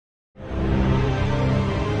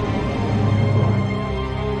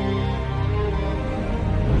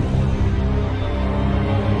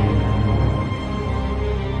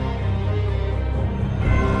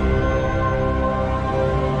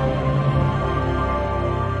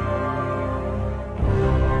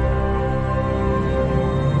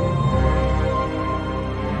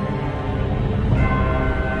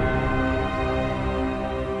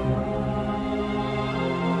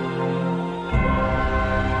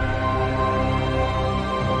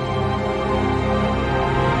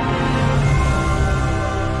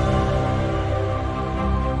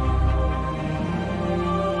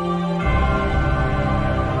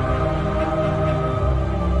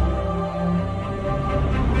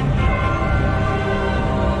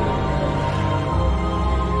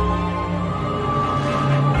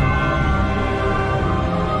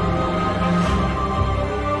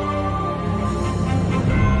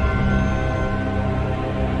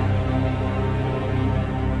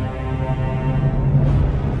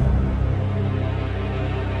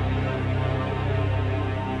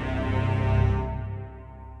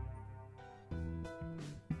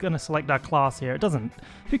gonna select our class here. It doesn't...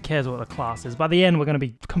 Who cares what the class is? By the end, we're gonna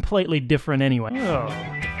be completely different anyway. Oh.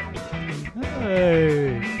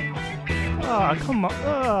 Hey. Oh, come on.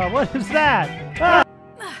 Oh, what is that? Ah.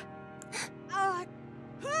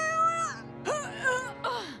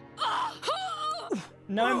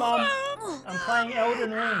 No, Mom. I'm playing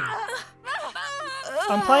Elden Ring.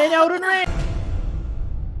 I'm playing Elden Ring!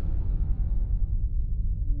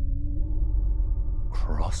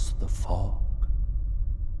 Cross the fog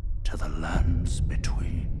to the lands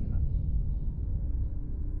between.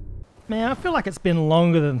 Man, I feel like it's been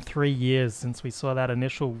longer than 3 years since we saw that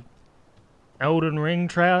initial Elden Ring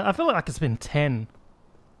trailer. I feel like it's been 10.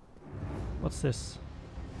 What's this?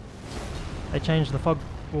 They changed the fog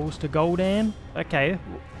walls to Goldan. Okay,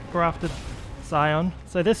 grafted Scion.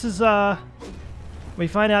 So this is, we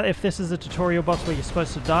find out if this is a tutorial boss where you're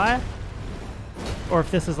supposed to die, or if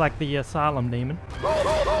this is like the Asylum Demon.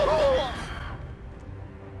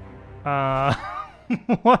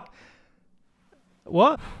 What?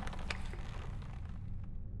 What?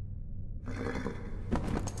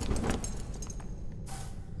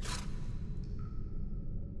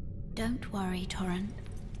 Don't worry, Torrent.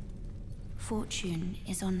 Fortune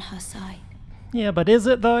is on her side. Yeah, but is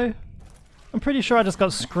it though? I'm pretty sure I just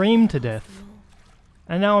got screamed to death.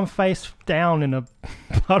 And now I'm face down in a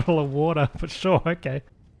puddle of water, but sure, okay.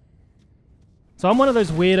 So I'm one of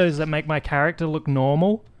those weirdos that make my character look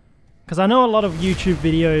normal. Because I know a lot of YouTube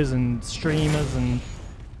videos and streamers and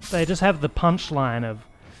they just have the punchline of,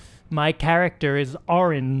 my character is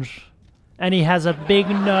orange and he has a big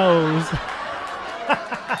nose.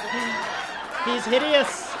 He's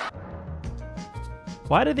hideous.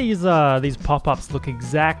 Why do these pop-ups look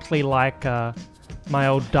exactly like my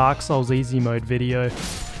old Dark Souls easy mode video?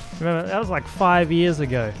 Remember, that was like 5 years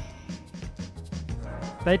ago.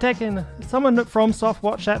 They taken... Someone at FromSoft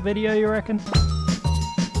watched that video, you reckon?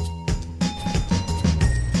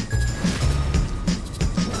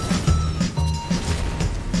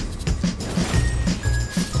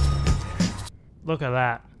 Look at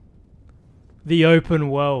that. The open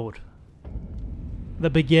world. The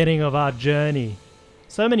beginning of our journey.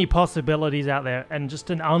 So many possibilities out there, and just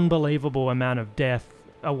an unbelievable amount of death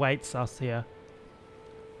awaits us here.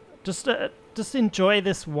 Just enjoy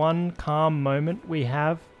this one calm moment we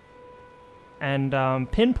have, and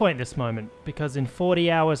pinpoint this moment, because in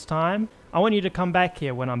 40 hours time, I want you to come back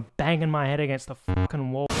here when I'm banging my head against the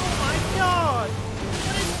fucking wall. Oh my god!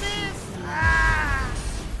 What is this? Ah!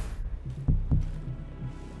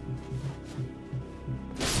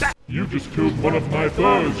 You just killed one of my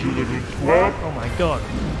birds, you little twat! Oh my god.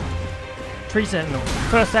 Tree Sentinel.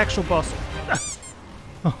 First actual boss.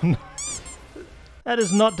 Oh no. That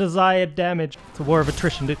is not desired damage. It's a war of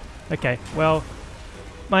attrition, dude. Okay, well,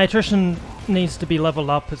 my attrition needs to be leveled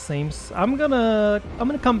up, it seems. I'm gonna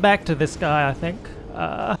come back to this guy, I think.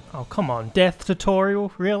 Oh come on, death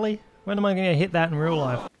tutorial, really? When am I gonna hit that in real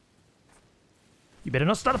life? You better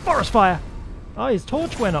not start a forest fire! Oh, his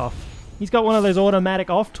torch went off. He's got one of those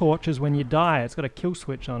automatic off torches when you die. It's got a kill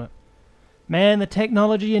switch on it. Man, the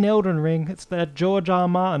technology in Elden Ring. It's the George R.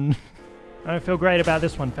 Martin. I don't feel great about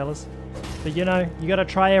this one, fellas. But you know, you gotta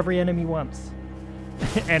try every enemy once.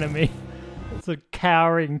 Enemy. It's a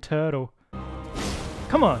cowering turtle.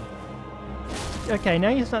 Come on. Okay, now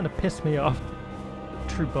you're starting to piss me off.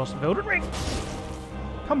 True boss of Elden Ring.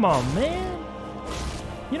 Come on, man.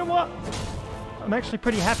 You know what? I'm actually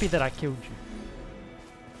pretty happy that I killed you.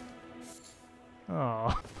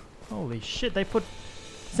 Oh, holy shit, they put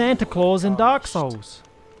Santa Claus in Dark Souls.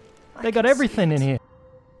 They got everything in here.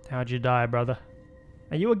 How'd you die, brother?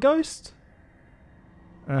 Are you a ghost?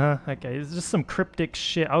 Okay, it's just some cryptic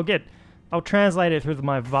shit. I'll translate it through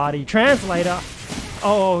my Vardy translator.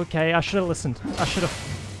 Oh, okay, I should have listened. I should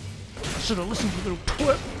have listened, you little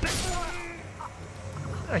twit.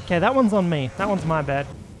 Okay, that one's on me. That one's my bad.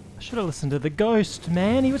 I should have listened to the ghost,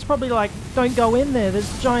 man. He was probably like, don't go in there.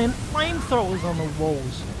 There's giant flamethrowers on the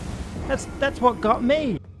walls. That's what got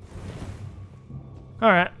me.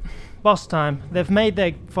 Alright, boss time. They've made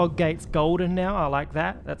their fog gates golden now. I like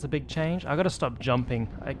that. That's a big change. I gotta stop jumping.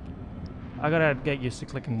 I gotta get used to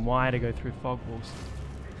clicking Y to go through fog walls.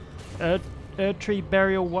 Erdtree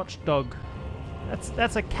Burial Watchdog.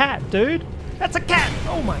 That's a cat, dude. That's a cat!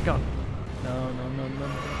 Oh my god. No.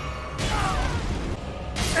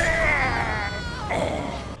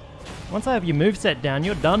 Once I have your moveset down,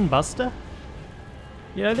 you're done, Buster.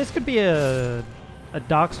 You know, this could be a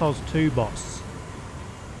Dark Souls 2 boss.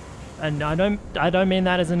 And I don't mean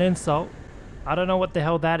that as an insult. I don't know what the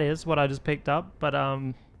hell that is, what I just picked up, but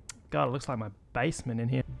God, it looks like my basement in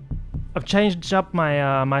here. I've changed up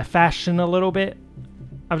my my fashion a little bit.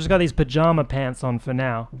 I've just got these pajama pants on for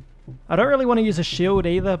now. I don't really want to use a shield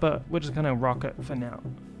either, but we're just gonna rock it for now.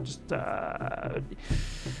 Just,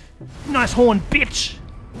 nice horn, bitch!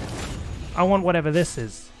 I want whatever this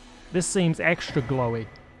is. This seems extra glowy.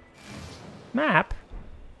 Map?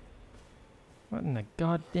 What in the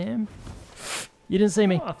goddamn? You didn't see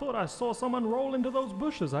me. Oh, I thought I saw someone roll into those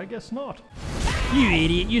bushes. I guess not. You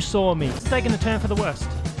idiot, you saw me. It's taking a turn for the worst.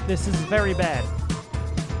 This is very bad.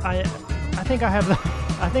 I think I have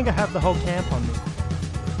the whole camp on me.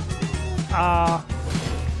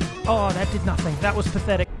 Oh, that did nothing. That was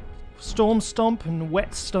pathetic. Storm Stomp and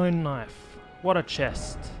Whetstone Knife. What a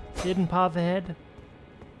chest. Hidden Path ahead.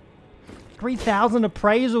 3,000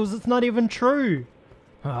 appraisals, it's not even true.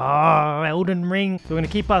 Oh, Elden Ring. So we're going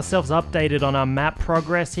to keep ourselves updated on our map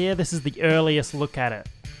progress here. This is the earliest look at it.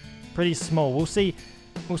 Pretty small. We'll see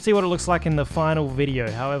what it looks like in the final video,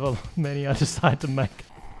 however many I decide to make.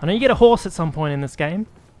 I know you get a horse at some point in this game.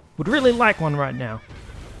 Would really like one right now.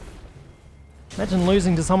 Imagine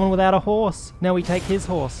losing to someone without a horse. Now we take his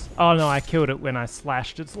horse. Oh no, I killed it when I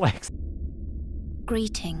slashed its legs.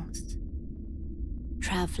 Greetings,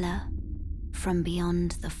 traveller from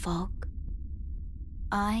beyond the fog.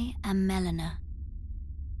 I am Melina.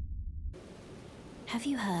 Have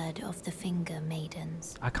you heard of the Finger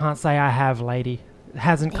Maidens? I can't say I have, lady. It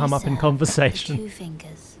hasn't come up in conversation. 2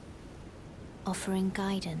 fingers, offering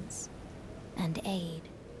guidance and aid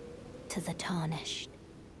to the tarnished.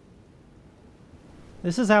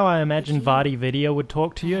 This is how I imagine Vardy Video would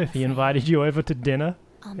talk to you if he invited you over to dinner.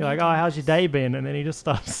 You're like, oh, how's your day been? And then he just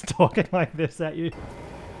starts talking like this at you.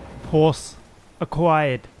 Horse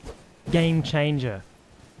acquired. Game changer.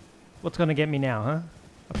 What's gonna get me now, huh?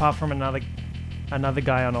 Apart from another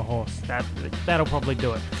guy on a horse. That'll probably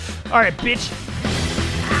do it. Alright, bitch!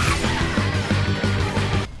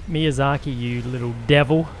 Miyazaki, you little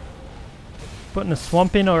devil. Putting a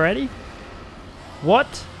swamp in already?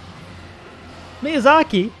 What?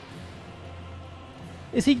 Miyazaki?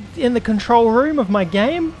 Is he in the control room of my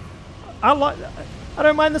game? I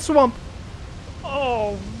don't mind the swamp.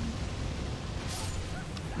 Oh.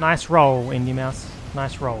 Nice roll, Indie Mouse.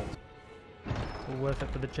 Nice roll. All worth it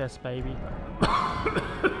for the chest, baby. How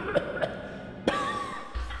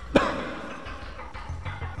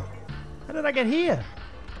did I get here?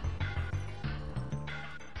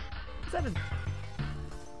 Is that a...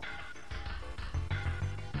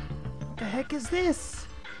 What the heck is this?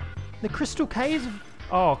 The Crystal Caves?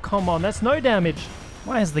 Oh, come on, that's no damage.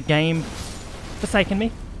 Why has the game forsaken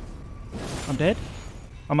me? I'm dead?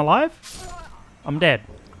 I'm alive? I'm dead.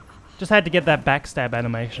 Just had to get that backstab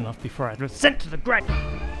animation off before I was sent to the grave.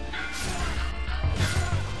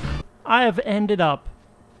 I have ended up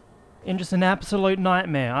in just an absolute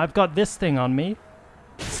nightmare. I've got this thing on me.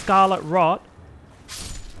 Scarlet Rot.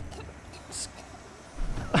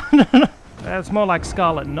 That's more like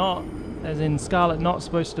Scarlet Knot. As in Scarlet Knot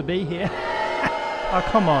supposed to be here. Oh,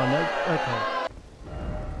 come on. Okay.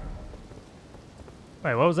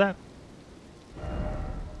 Wait, what was that?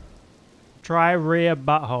 Try rear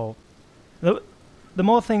butthole. The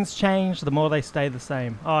more things change, the more they stay the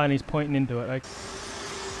same. Oh, and he's pointing into it.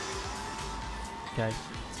 Okay.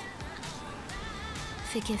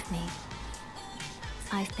 Forgive me.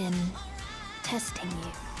 I've been testing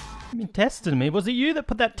you. You been testing me? Was it you that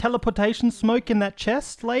put that teleportation smoke in that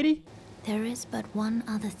chest, lady? There is but one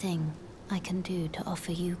other thing I can do to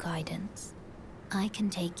offer you guidance. I can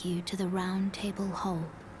take you to the Round Table Hall,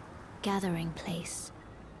 gathering place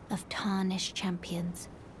of tarnished champions,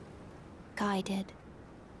 guided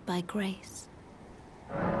by grace.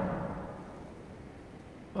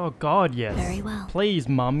 Oh God, yes. Very well. Please,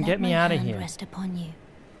 Mum, get me out of Let my here. hand rest upon you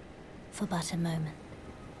for but a moment.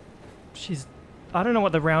 I don't know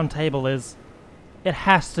what the round table is. It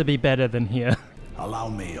has to be better than here. Allow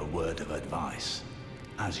me a word of advice.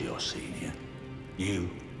 As your senior, you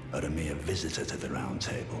are a mere visitor to the Round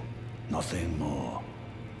Table. Nothing more.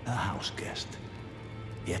 A house guest.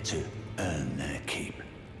 Yet to earn their keep.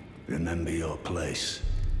 Remember your place,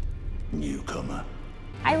 newcomer.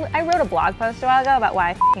 I wrote a blog post a while ago about why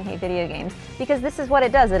I f***ing hate video games. Because this is what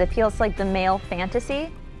it does. It appeals to like the male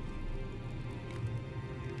fantasy.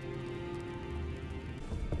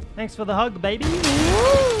 Thanks for the hug, baby.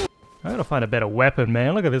 I gotta find a better weapon,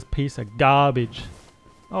 man. Look at this piece of garbage.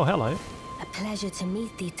 Oh, hello. A pleasure to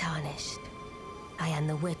meet thee, Tarnished. I am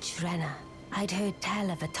the witch Ranni. I'd heard tell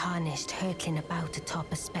of a Tarnished hurtling about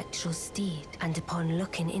atop a spectral steed, and upon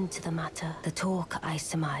looking into the matter, the talk, I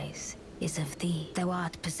surmise, is of thee. Thou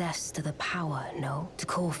art possessed of the power, no? To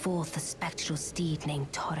call forth a spectral steed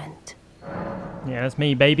named Torrent. Yeah, that's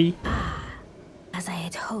me, baby. As I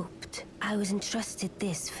had hoped, Lord, I was entrusted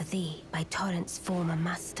this for thee by Torrent's former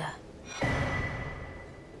master.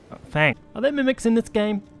 Oh, thanks. Are there mimics in this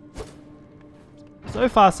game? So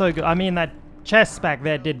far, so good. I mean, that chest back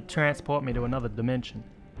there did transport me to another dimension.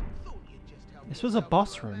 This was a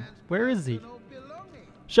boss room. Where is he?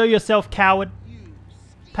 Show yourself, coward.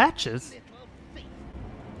 Patches?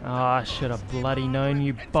 Oh, I should have bloody known,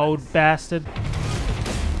 you bold bastard.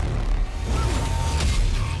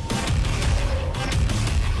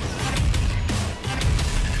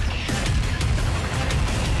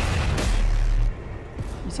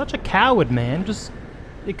 You're such a coward, man. Just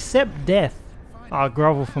accept death. Oh,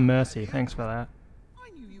 grovel for mercy. Thanks for that.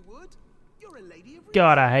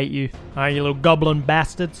 God, I hate you. Alright, you little goblin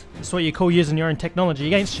bastards. That's what you call using your own technology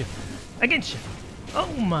against you. Against you.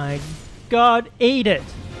 Oh my god, eat it.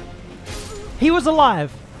 He was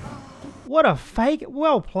alive. What a fake.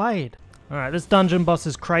 Well played. Alright, this dungeon boss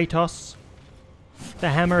is Kratos. The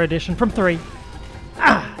Hammer Edition from 3.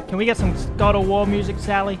 Ah! Can we get some God of War music,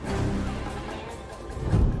 Sally?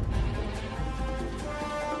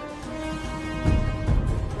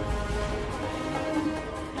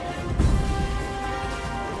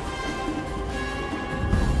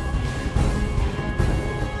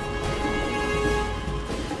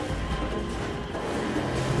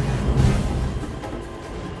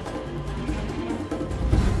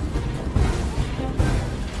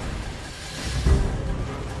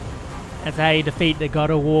 That's how you defeat the God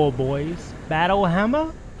of War, boys. Battle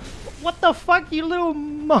Hammer? What the fuck, you little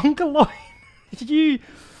mongoloid? You...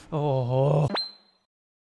 Oh.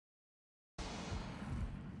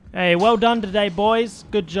 Hey, well done today, boys.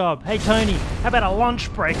 Good job. Hey, Tony, how about a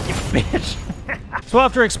lunch break, you bitch? So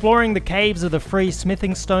after exploring the caves of the free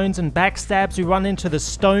smithing stones and backstabs, we run into the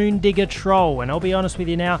Stone Digger Troll. And I'll be honest with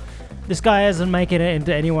you now, this guy hasn't making it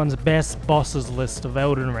into anyone's best bosses list of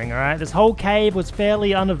Elden Ring, alright? This whole cave was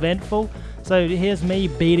fairly uneventful, so here's me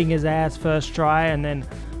beating his ass first try, and then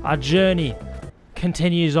our journey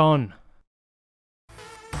continues on.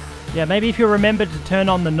 Yeah, maybe if you remembered to turn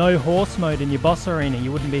on the no horse mode in your boss arena,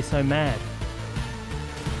 you wouldn't be so mad.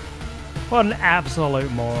 What an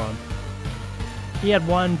absolute moron. He had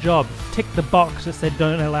one job, tick the box that said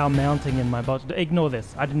don't allow mounting in my boss. Ignore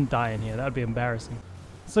this, I didn't die in here, that would be embarrassing.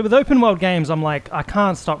 So with open world games, I'm like, I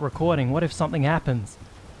can't stop recording. What if something happens?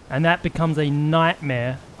 And that becomes a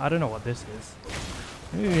nightmare. I don't know what this is.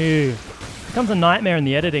 Ooh. It becomes a nightmare in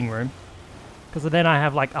the editing room. Because then I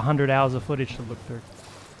have like 100 hours of footage to look through.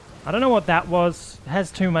 I don't know what that was. It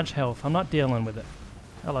has too much health. I'm not dealing with it.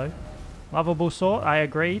 Hello. Lovable sort. I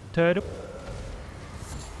agree. Turtle.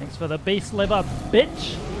 Thanks for the beast liver,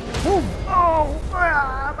 bitch. Ooh. Oh,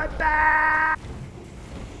 my back.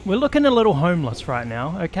 We're looking a little homeless right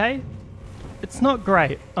now, okay? It's not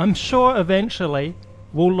great. I'm sure eventually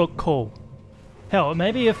we'll look cool. Hell,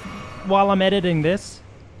 maybe if, while I'm editing this,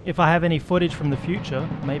 if I have any footage from the future,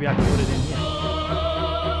 maybe I can put it in here.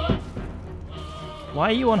 Why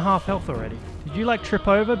are you on half health already? Did you like trip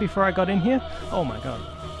over before I got in here? Oh my god.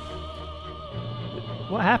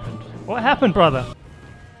 What happened? What happened, brother?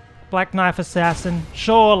 Black Knife Assassin,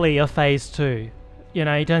 surely a phase 2. You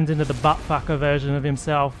know, he turns into the buttfucker version of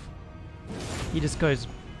himself. He just goes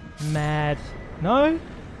mad. No?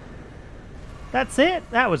 That's it?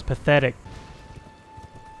 That was pathetic.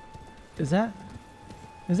 Is that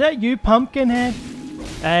you, Pumpkinhead?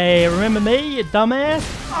 Hey, remember me, you dumbass?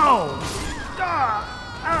 Oh!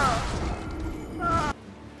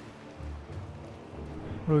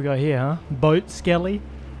 What do we got here, huh? Boat Skelly?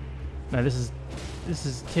 No, this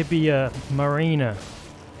is Tibia Marina.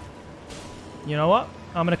 You know what?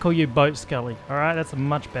 I'm gonna call you Boat Skelly, alright? That's a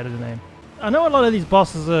much better name. I know a lot of these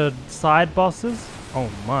bosses are side bosses.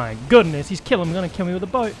 Oh my goodness, he's gonna kill me with a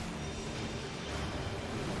boat.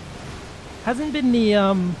 Hasn't been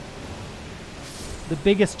the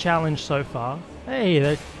biggest challenge so far.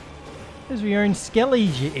 Hey, those were your own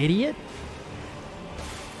skellies, you idiot.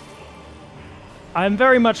 I'm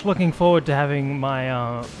very much looking forward to having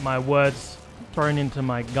my my words thrown into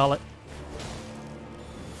my gullet.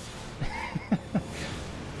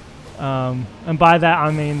 And by that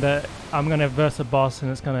I mean that I'm gonna verse a boss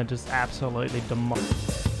and it's gonna just absolutely demolish.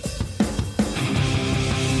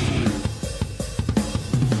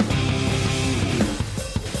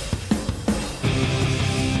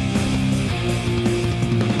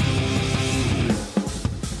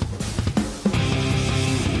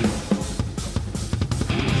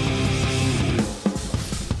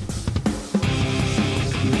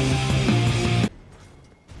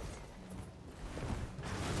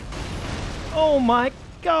 Oh my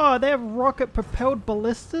god, they have rocket-propelled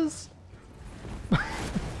ballistas?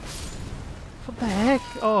 What the heck?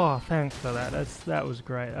 Oh, thanks for that. That was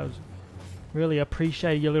great. That was really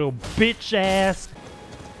appreciate your little bitch ass.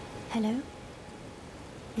 Hello?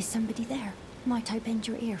 Is somebody there? Might I bend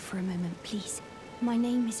your ear for a moment, please? My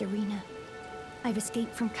name is Irina. I've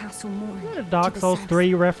escaped from Castle Morn. A Dark Souls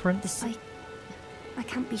 3 reference. I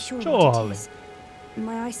can't be sure Surely. what it is.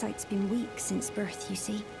 My eyesight's been weak since birth, you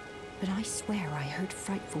see. But I swear I heard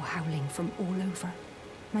frightful howling from all over.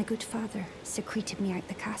 My good father secreted me out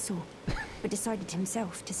the castle, but decided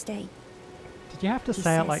himself to stay. Did you have to He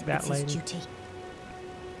say it says like that, it's lady? his duty.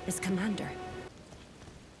 As commander.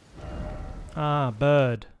 Ah,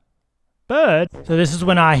 bird. Bird? So this is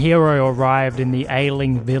when our hero arrived in the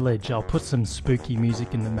ailing village. I'll put some spooky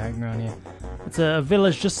music in the background here. It's a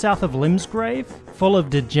village just south of Limsgrave, full of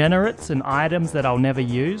degenerates and items that I'll never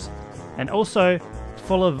use, and also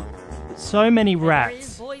full of so many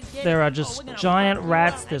rats. There are just giant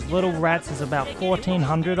rats, there's little rats, there's about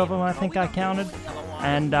 1,400 of them I think I counted,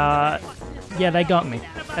 and yeah, they got me.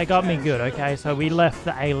 They got me good, okay? So we left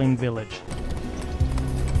the ailing village.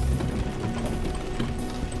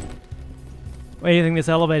 Where do you think this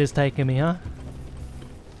elevator's taking me, huh?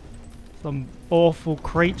 Some awful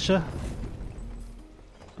creature.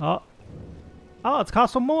 Oh. Oh, it's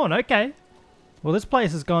Castle Morn, okay. Well, this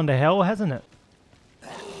place has gone to hell, hasn't it?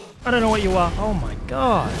 I don't know what you are. Oh my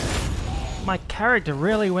god. My character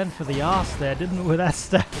really went for the arse there, didn't it, with that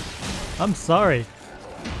stab? I'm sorry.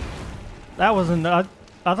 That wasn't... I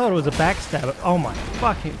thought it was a backstab. Oh my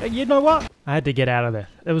fucking... You know what? I had to get out of there.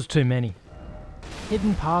 There was too many.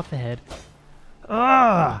 Hidden path ahead.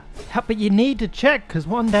 Ah! But you need to check, because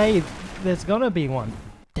one day there's gonna be one.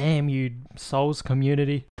 Damn you, Souls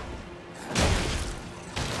community.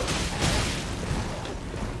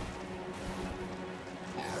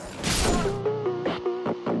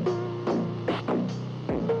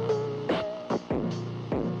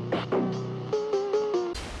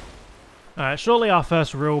 Alright, surely our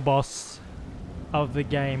first real boss of the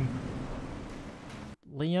game.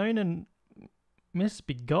 Leon and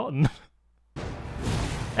Misbegotten.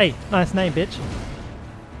 Hey, nice name, bitch.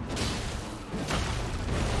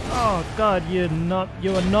 Oh god, you are not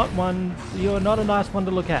a nice one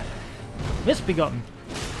to look at. Misbegotten.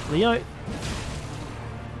 Leonin.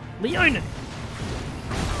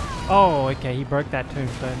 Oh, okay, he broke that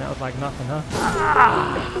tombstone. That was like nothing, huh?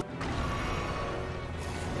 Ah!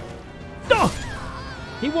 Oh!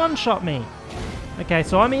 He one-shot me. Okay,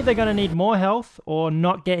 so I'm either gonna need more health or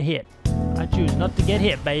not get hit. I choose not to get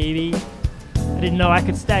hit, baby. I didn't know I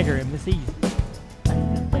could stagger him this easy.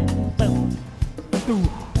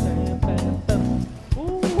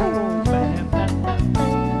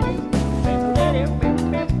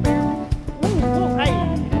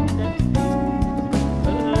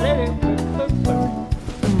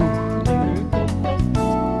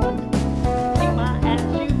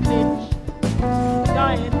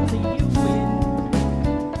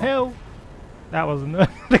 That wasn't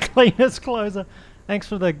the cleanest closer. Thanks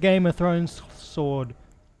for the Game of Thrones sword.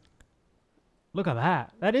 Look at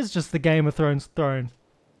that. That is just the Game of Thrones throne.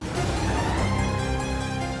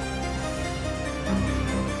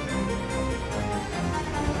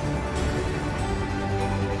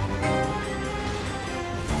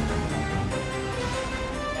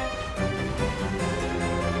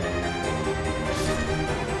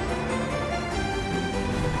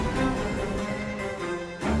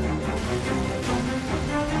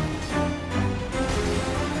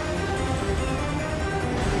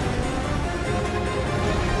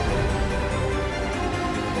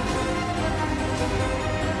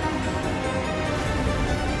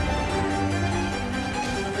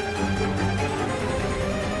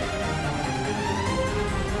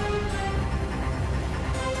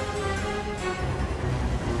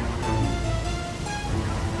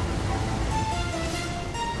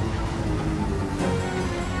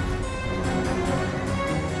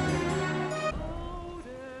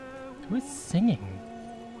 Who's singing?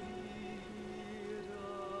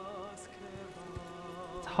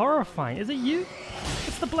 It's horrifying. Is it you?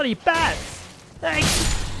 It's the bloody bats! Hey!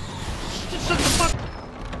 Just shut the fuck...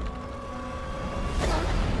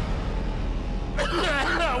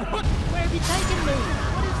 No! What? Where have you taken me?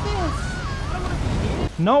 What is this? I don't want to be here.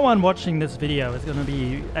 No one watching this video is going to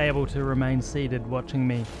be able to remain seated watching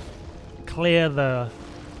me clear the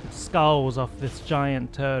skulls off this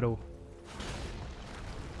giant turtle.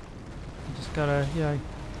 Just gotta, you know,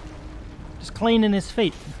 just cleaning his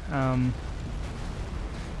feet. I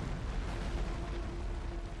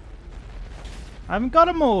haven't got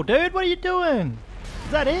them all, dude. What are you doing?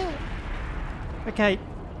 Is that it? Okay.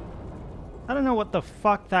 I don't know what the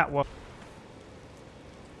fuck that was.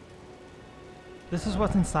 This is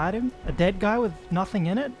what's inside him? A dead guy with nothing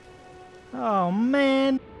in it? Oh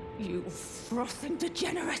man! You frothing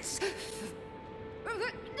degenerates!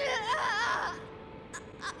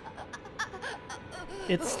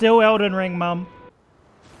 It's still Elden Ring, Mum.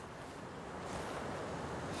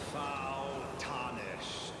 Foul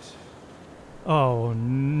tarnished. Oh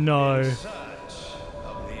no. In search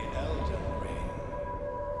of the Elden Ring.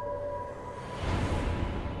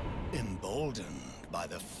 Emboldened by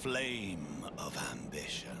the flame of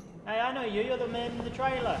ambition. Hey, I know you. You're the man in the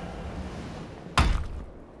trailer.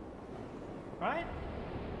 Right?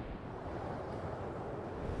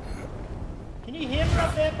 Can you hear me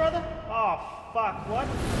up there, brother? Oh, fuck. What?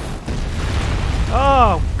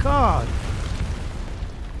 Oh, God.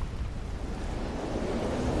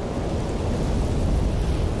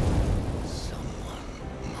 Someone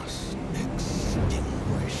must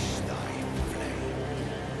extinguish thy flame.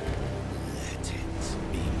 Let it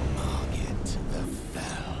be Margaret the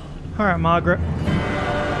Fell. All right, Margaret.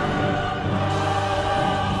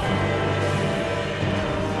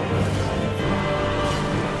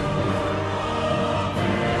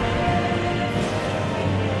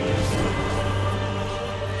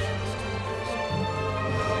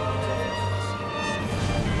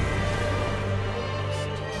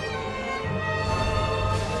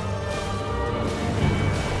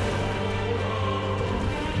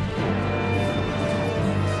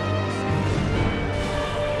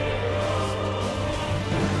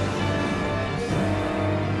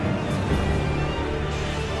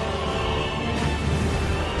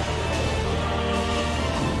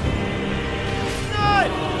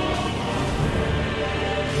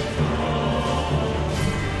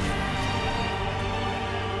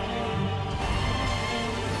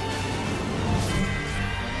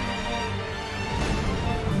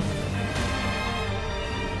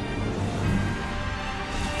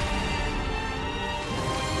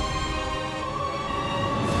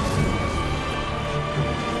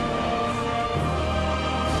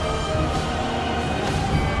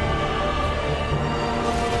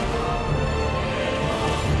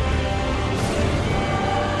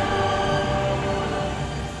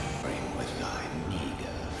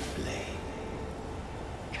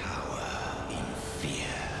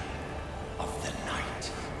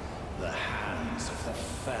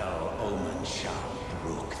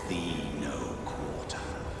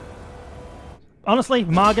 Honestly,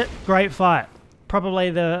 Margaret, great fight. Probably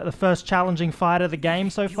the first challenging fight of the game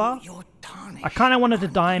so far. You're tarnished. I kind of wanted to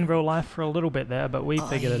die in real life for a little bit there, but we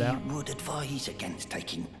figured it out. I would advise against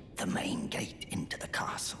taking the main gate into the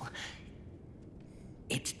castle.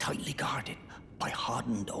 It's tightly guarded by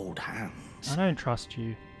hardened old hands. I don't trust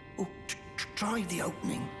you. Oh, try the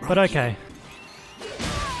opening. But okay.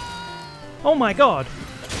 Oh my god!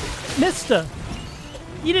 Mister!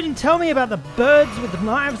 You didn't tell me about the birds with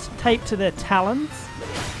knives taped to their talons?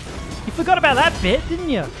 You forgot about that bit,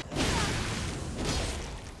 didn't you?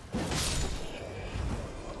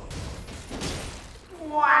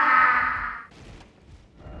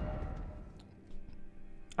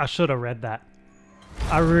 I should have read that.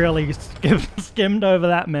 I really skimmed over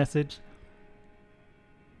that message.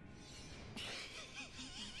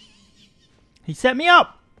 He set me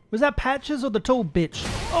up! Was that Patches or the tall bitch?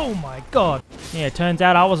 Oh my god. Yeah, turns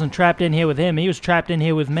out I wasn't trapped in here with him. He was trapped in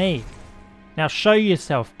here with me. Now show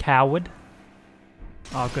yourself, coward.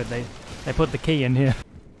 Oh good, they put the key in here.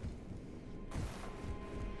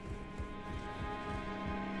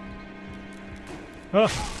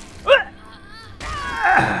 Oh.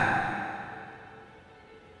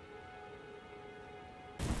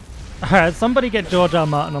 Alright, somebody get George R.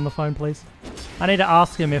 Martin on the phone, please. I need to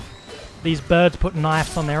ask him if these birds put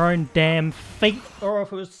knives on their own damn feet, or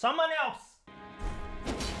if it was someone else.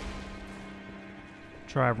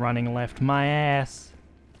 Try running left, my ass.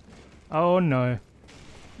 Oh no.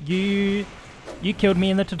 You killed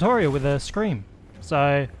me in the tutorial with a scream.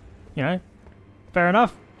 So, you know, fair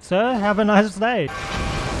enough, sir. Have a nice day.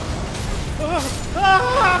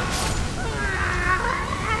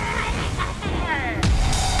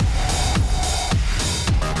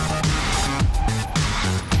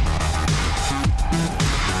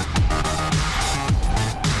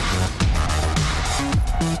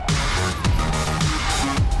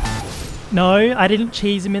 No, I didn't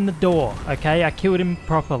cheese him in the door, okay? I killed him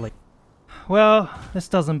properly. Well, this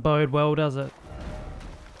doesn't bode well, does it?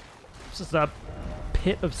 It's just a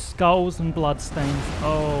pit of skulls and bloodstains.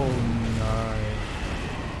 Oh no.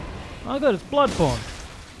 Oh god, it's Bloodborne.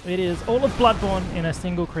 It is all of Bloodborne in a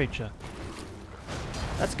single creature.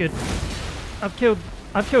 That's good. I've killed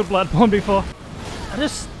Bloodborne before.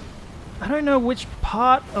 I don't know which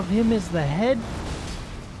part of him is the head.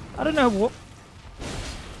 I don't know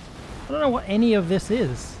I don't know what any of this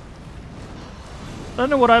is. I don't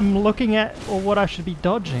know what I'm looking at or what I should be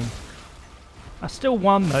dodging. I still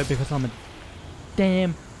won though because I'm a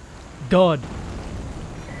damn god.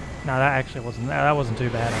 No, that actually wasn't. That wasn't too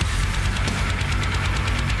bad.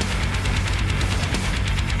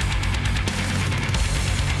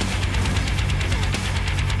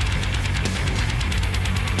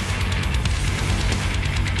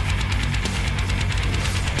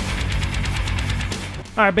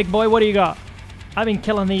 Alright, big boy, what do you got? I've been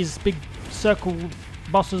killing these big circle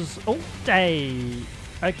bosses all day.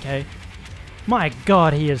 Okay. My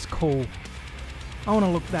god, he is cool. I want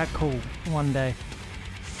to look that cool one day.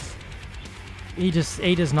 He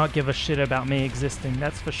does not give a shit about me existing,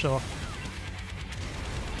 that's for sure.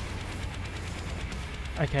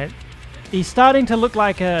 Okay. He's starting to look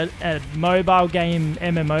like a mobile game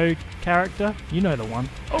MMO character. You know the one.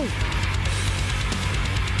 Oh!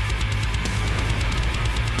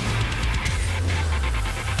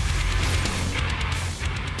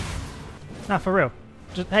 Nah, for real.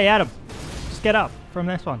 Just, hey, Adam. Just get up from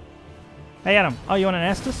this one. Hey, Adam. Oh, you want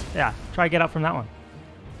an Estus? Yeah, try get up from that one.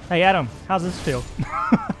 Hey, Adam. How's this feel?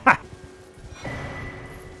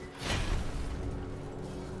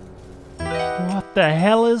 What the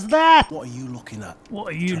hell is that? What are you looking at? What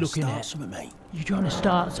are you looking at? Something, mate? You trying to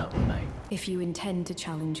start something, mate? If you intend to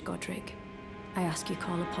challenge Godric, I ask you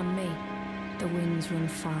call upon me. The winds run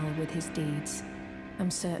foul with his deeds.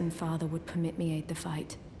 I'm certain Father would permit me aid the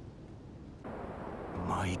fight.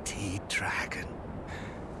 Mighty dragon,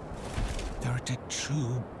 thou'rt a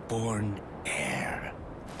true-born heir.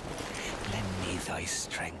 Lend me thy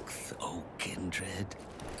strength, O kindred.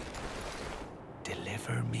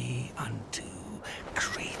 Deliver me unto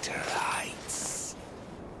greater heights.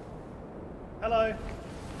 Hello.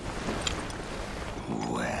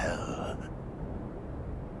 Well.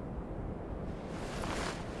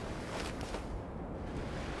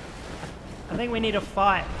 I think we need a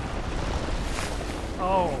fight.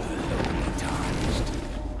 Oh.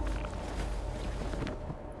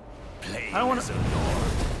 I don't want to.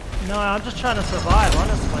 No, I'm just trying to survive,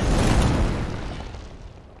 honestly.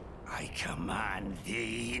 I command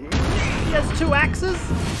thee. He has 2 axes?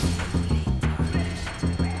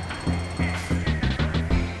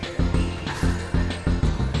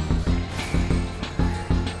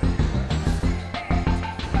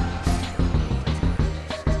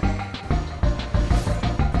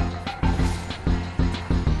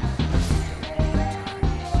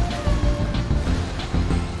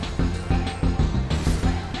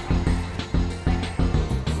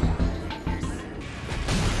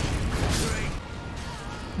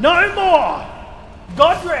 No more!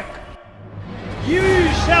 Godric! You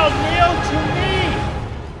shall kneel to me!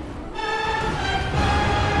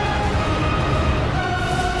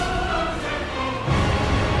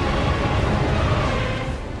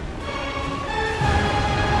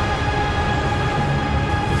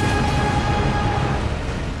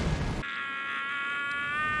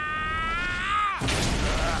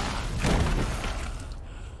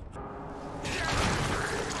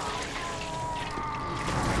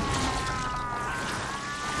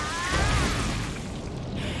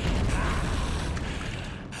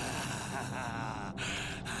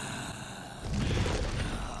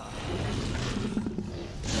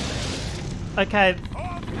 Okay.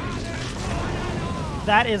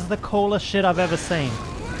 That is the coolest shit I've ever seen.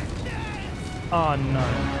 Oh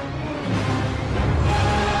no.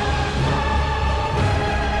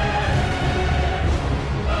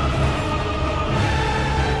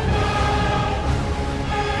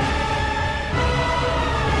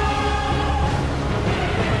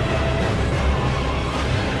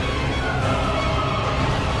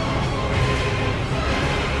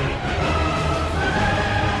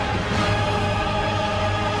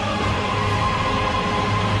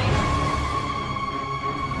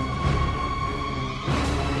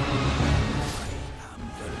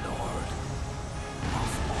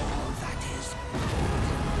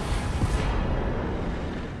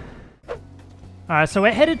 Alright, so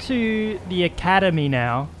we're headed to the academy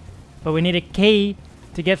now, but we need a key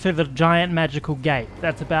to get through the giant magical gate.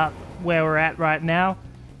 That's about where we're at right now.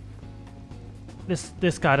 This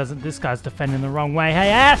guy's defending the wrong way. Hey,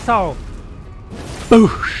 asshole!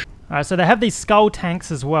 Boosh! Alright, so they have these skull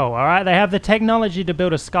tanks as well, alright? They have the technology to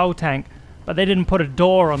build a skull tank, but they didn't put a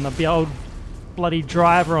door on the old bloody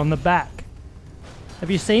driver on the back.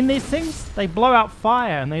 Have you seen these things? They blow out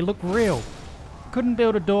fire and they look real. Couldn't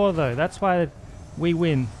build a door though, that's why we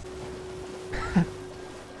win.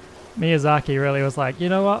 Miyazaki really was like, you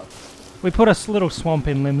know what? We put a little swamp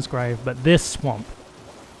in Lim's grave, but this swamp.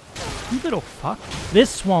 You little fuck. This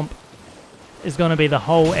swamp is going to be the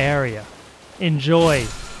whole area. Enjoy.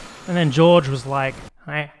 And then George was like,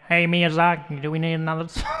 hey Miyazaki, do we need another...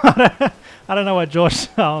 I don't know what George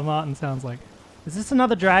R. Martin sounds like. Is this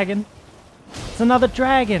another dragon? It's another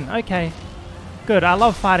dragon. Okay. Good. I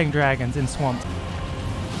love fighting dragons in swamps.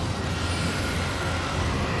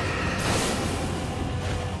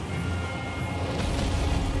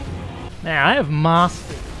 Now, I have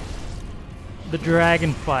mastered the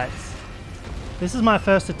dragon fights. This is my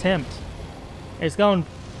first attempt. It's going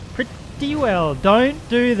pretty well. Don't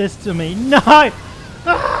do this to me. No!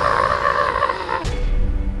 Ah!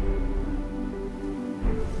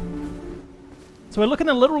 So we're looking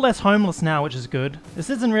a little less homeless now, which is good. This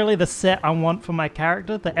isn't really the set I want for my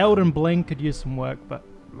character. The Elden Bling could use some work, but...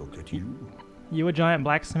 Look at you. You a giant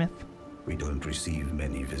blacksmith? We don't receive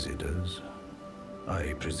many visitors.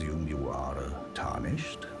 I presume you are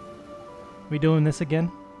tarnished? We doing this again?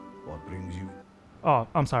 What brings you? Oh,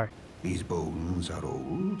 I'm sorry. These bones are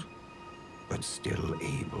old, but still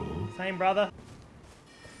able. Same, brother.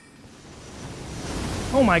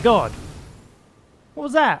 Oh my god. What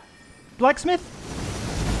was that? Blacksmith?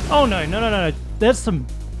 Oh no, no, no, no, no. There's some...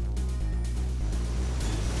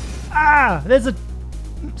 Ah! There's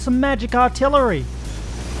some magic artillery.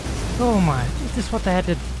 Oh my, is this what they had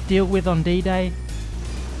to deal with on D-Day?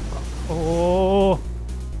 Oh.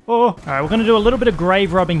 Oh. Alright, we're gonna do a little bit of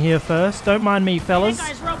grave robbing here first. Don't mind me, fellas. That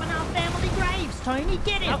guy's robbing our family graves, Tony.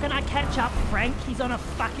 Get him! How can I catch up, Frank? He's on a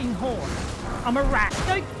fucking horse. I'm a rat.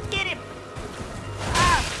 Go get him!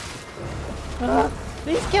 Ah!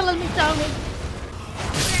 He's killing me, Tony.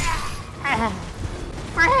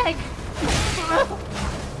 Frank!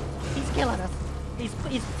 He's killing us.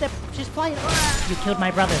 She's playing us. You killed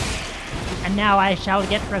my brother. And now I shall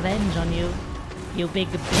get revenge on you, you big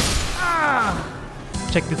bitch. Ah!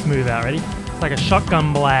 Check this move out, ready? It's like a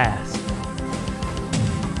shotgun blast.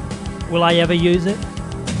 Will I ever use it?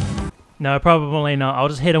 No, probably not. I'll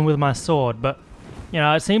just hit him with my sword, but, you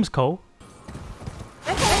know, it seems cool.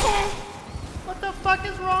 What the fuck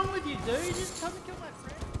is wrong with you, dude? You just come and kill my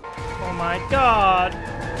friend. Oh my god.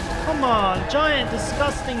 Come on, giant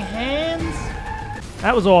disgusting hands.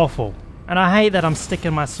 That was awful. And I hate that I'm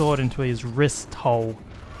sticking my sword into his wrist hole.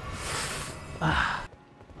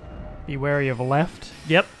 Be wary of left.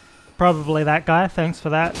 Yep, probably that guy. Thanks for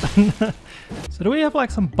that. So do we have like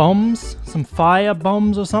some bombs? Some fire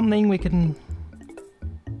bombs or something we can...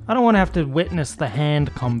 I don't want to have to witness the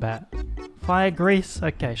hand combat. Fire grease?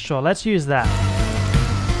 Okay, sure. Let's use that.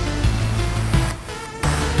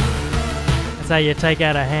 That's how you take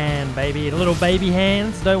out a hand, baby. Little baby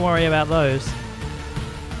hands. Don't worry about those.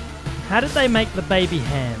 How did they make the baby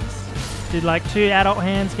hands? Did like two adult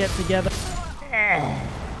hands get together?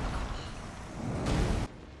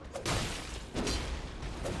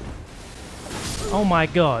 Oh my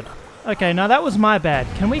god. Okay, now that was my bad.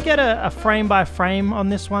 Can we get a frame by frame on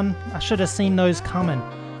this one? I should have seen those coming.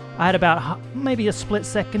 I had about maybe a split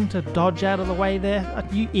second to dodge out of the way there.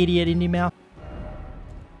 You idiot, Indie Mouth.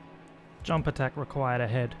 Jump attack required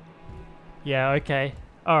ahead. Yeah, okay.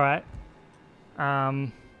 Alright.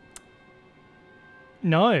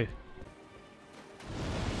 No.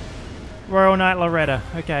 Royal Knight Loretta.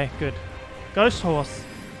 Okay, good. Ghost horse.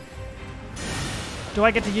 Do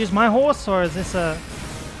I get to use my horse, or is this a...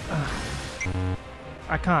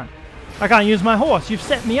 I can't. I can't use my horse. You've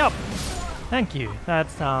set me up. Thank you.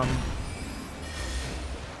 That's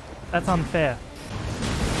unfair.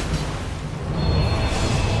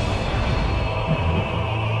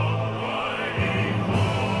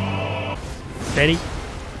 Steady.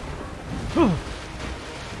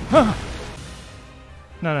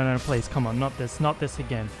 No, please, come on, not this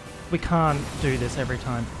again. We can't do this every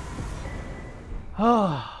time.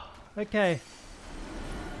 Oh, okay.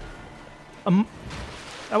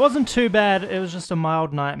 That wasn't too bad, it was just a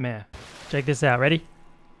mild nightmare. Check this out, ready?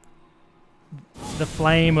 The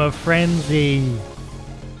Flame of Frenzy.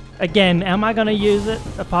 Again, am I gonna use it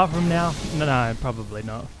apart from now? No, probably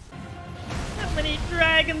not. How many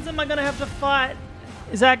dragons am I gonna have to fight?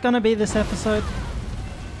 Is that gonna be this episode?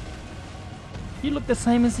 You look the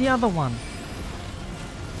same as the other one.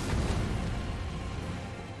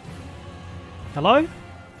 Hello?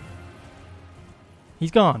 He's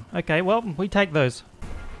gone. Okay, well, we take those.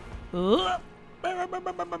 Here's a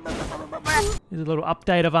little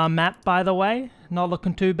update of our map, by the way. Not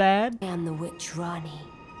looking too bad. I am the witch Ranni.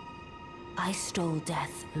 I stole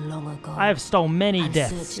death long ago. I have stole many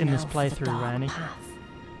deaths in this playthrough, Ranni. Path,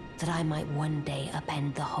 that I might one day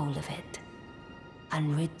upend the whole of it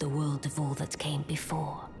and rid the world of all that came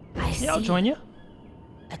before. Yeah, I'll join you.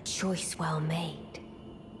 A choice well made.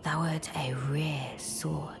 Thou art a rare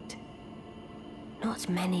sword. Not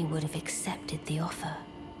many would have accepted the offer.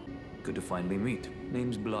 Good to finally meet.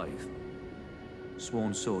 Name's Blythe.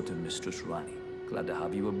 Sworn sword to Mistress Ranni. Glad to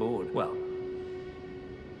have you aboard. Well,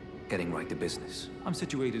 getting right to business. I'm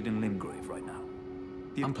situated in Limgrave right now.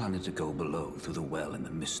 I'm planning to go below through the well in the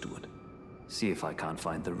Mistwood. See if I can't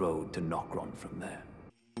find the road to Knockron from there.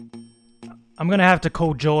 I'm gonna have to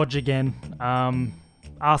call George again.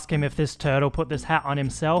 Ask him if this turtle put this hat on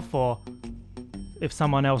himself or if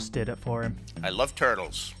someone else did it for him. I love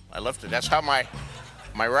turtles. I loved it. That's how my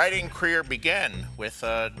writing career began, with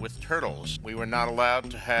turtles. We were not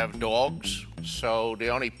allowed to have dogs, so the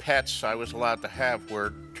only pets I was allowed to have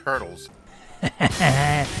were turtles.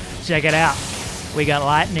 Check it out. We got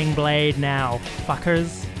lightning blade now,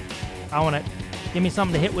 fuckers. I want it. Give me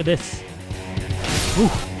something to hit with this.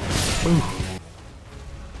 Ooh. Ooh.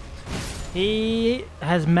 He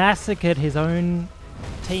has massacred his own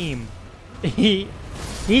team. He's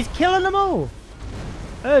killing them all.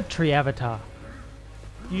 Erdtree Avatar.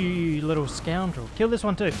 You little scoundrel. Kill this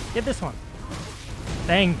one too. Get this one.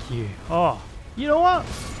 Thank you. Oh, you know what?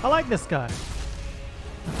 I like this guy.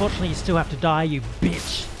 Unfortunately, you still have to die, you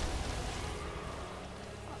bitch.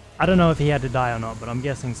 I don't know if he had to die or not, but I'm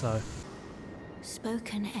guessing so.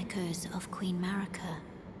 Spoken echoes of Queen Marika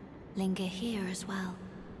linger here as well.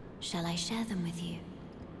 Shall I share them with you?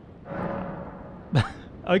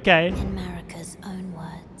 Okay. In Marika's own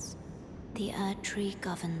words, the Erdtree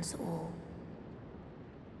governs all.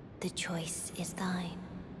 The choice is thine.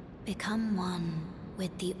 Become one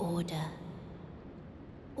with the Order,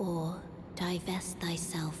 or divest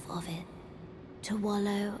thyself of it, to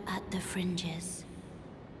wallow at the fringes.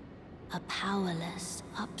 A powerless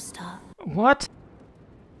upstart. What?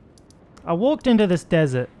 I walked into this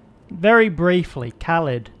desert, very briefly,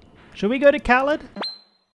 Khalid. Should we go to Khalid?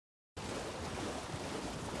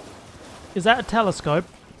 Is that a telescope?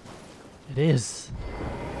 It is.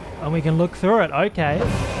 And we can look through it, okay.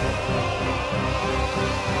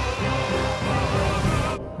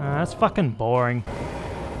 That's fucking boring.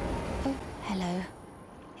 Oh, hello.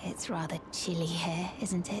 It's rather chilly here,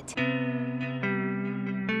 isn't it?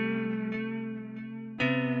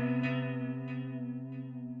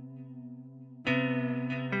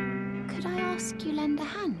 Could I ask you lend a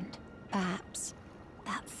hand, perhaps?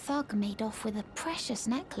 That thug made off with a precious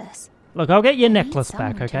necklace. Look, I'll get your necklace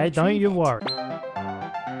back, okay? Don't you worry.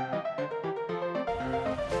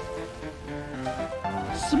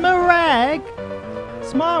 Smarag?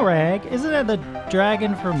 Smarag? Isn't it the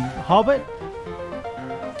dragon from Hobbit?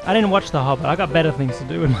 I didn't watch The Hobbit. I got better things to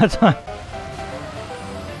do with my time.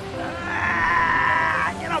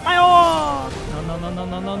 Ah, get off my horse! No, no, no,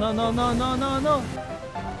 no, no, no, no, no, no, no, no.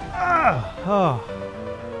 Ah,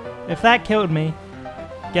 oh. If that killed me,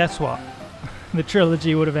 guess what? The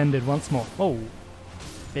trilogy would have ended once more. Oh,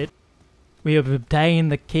 bit. We have obtained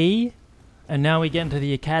the key, and now we get into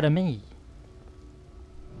the academy.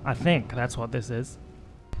 I think that's what this is.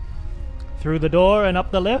 Through the door and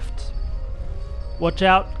up the lift. Watch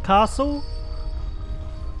out, castle.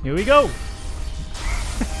 Here we go.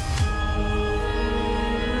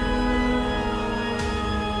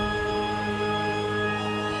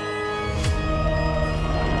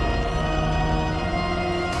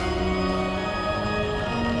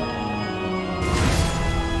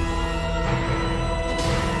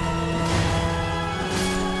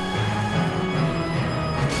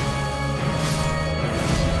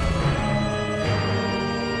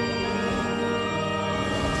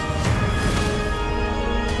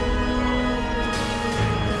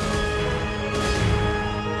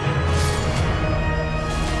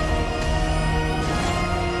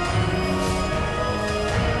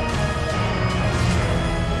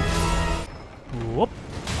 Whoop.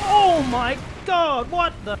 Oh my god,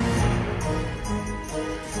 what the?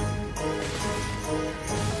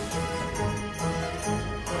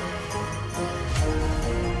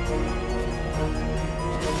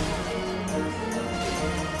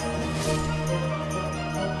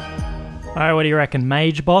 Alright, what do you reckon?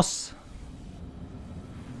 Mage boss?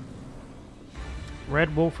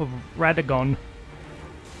 Red Wolf of Radagon.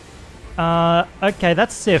 Okay,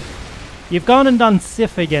 that's Sif. You've gone and done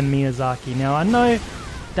Sif again, Miyazaki. Now, I know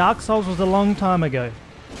Dark Souls was a long time ago.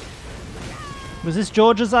 Was this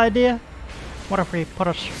George's idea? What if we put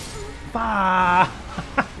a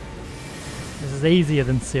This is easier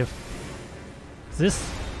than Sif. Is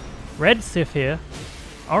this red Sif here,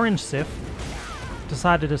 orange Sif,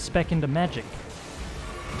 decided to spec into magic.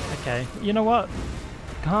 Okay, you know what?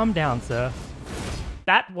 Calm down, sir.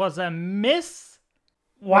 That was a miss?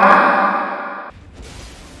 Wow!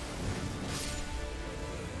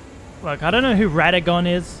 Look, I don't know who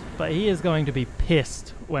Radagon is, but he is going to be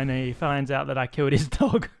pissed when he finds out that I killed his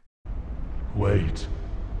dog. Wait,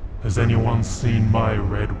 has anyone seen my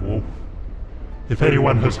red wolf? If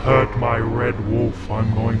anyone has hurt my red wolf,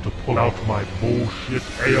 I'm going to pull out my bullshit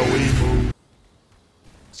AoE move.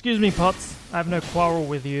 Excuse me, Potts. I have no quarrel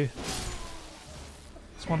with you.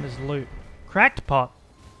 Just want this loot. Cracked pot.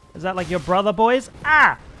 Is that like your brother, boys?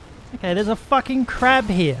 Ah! Okay, there's a fucking crab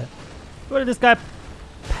here. What, did this guy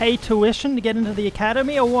pay tuition to get into the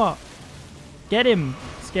academy or what? Get him,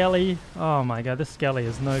 Skelly. Oh my god, this Skelly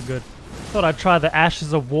is no good. Thought I'd try the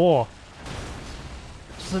Ashes of War.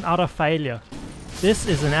 Just an utter failure. This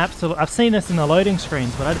is an absolute... I've seen this in the loading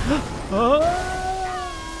screens, but I... Oh!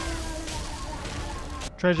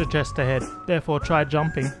 Treasure chest ahead, therefore try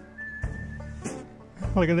jumping.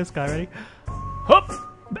 Look at this guy, ready? Hop!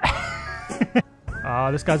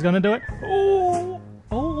 Oh, this guy's gonna do it. Oh!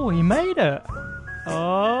 Oh, he made it!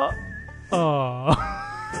 Oh! Oh!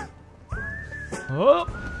 Oh!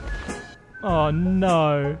 Oh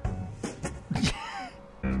no!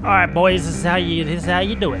 Alright boys, this is how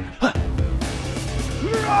you do it.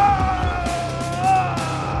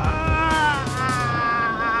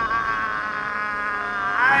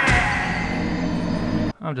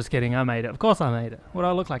 I'm just kidding, I made it. Of course I made it. Would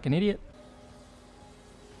I look like an idiot?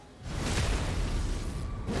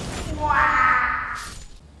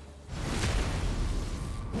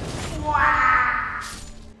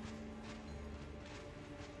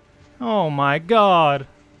 Oh my god!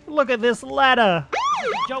 Look at this ladder!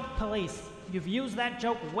 Joke, police. You've used that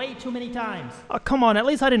joke way too many times. Oh come on, at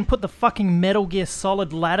least I didn't put the fucking Metal Gear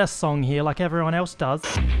Solid ladder song here like everyone else does.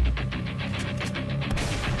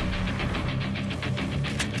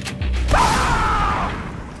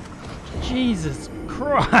 Jesus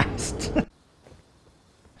Christ! It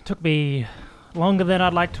took me longer than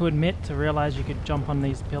I'd like to admit to realize you could jump on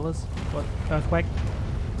these pillars. What? Earthquake?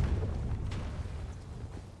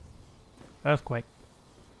 Earthquake.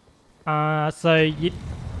 So you...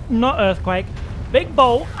 Not earthquake. Big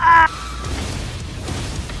bowl. Ah!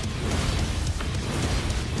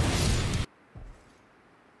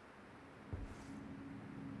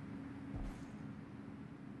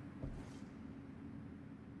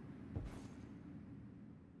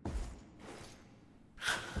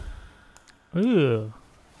 Ooh.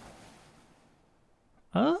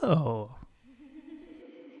 Oh.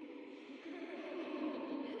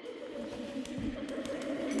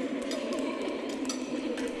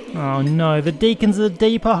 Oh no, the deacons are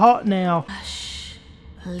deeper hot now. Hush,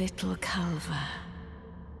 little Calva.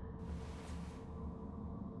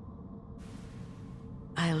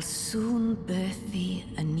 I'll soon birth thee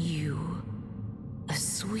anew, a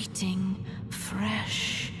sweeting,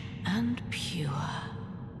 fresh and pure.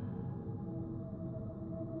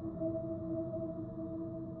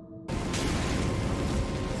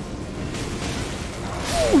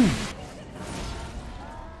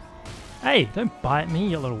 Hey, don't bite me,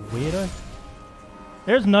 you little weirdo.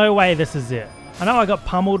 There's no way this is it. I know I got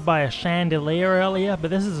pummeled by a chandelier earlier,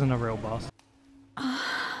 but this isn't a real boss.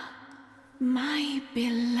 Ah, my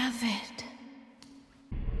beloved.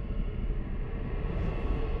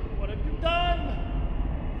 What have you done?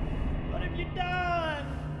 What have you done?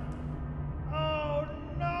 Oh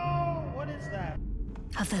no! What is that?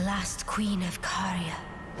 Of the last queen of Caria,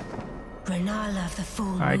 Renala of the full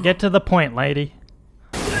moon. Alright, get to the point, lady.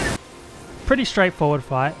 Pretty straightforward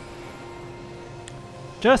fight.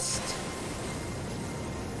 Just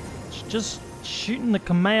shooting the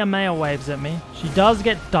Kamehameha waves at me. She does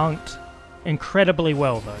get dunked incredibly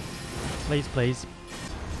well though. Please, please.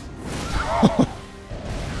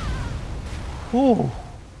 Ooh.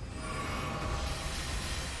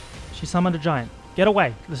 She summoned a giant. Get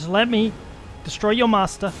away. Just let me destroy your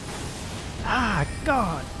master. Ah,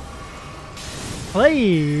 God.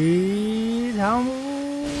 Please, how...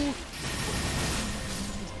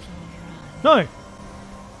 No!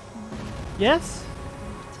 Yes?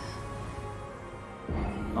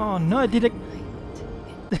 Oh no, did it...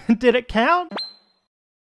 did it count?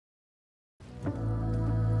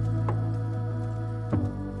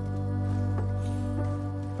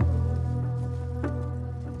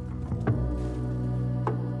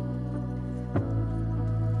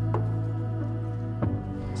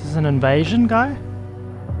 Is this an invasion guy?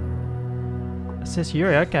 Assist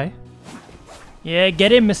Yuri, okay. Yeah,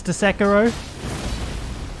 get him, Mr. Sekiro.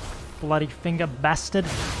 Bloody finger bastard.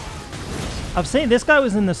 I've seen this guy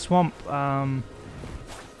was in the swamp in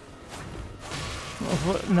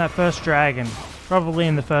that first dragon. Probably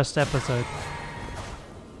in the first episode.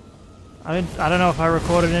 I don't know if I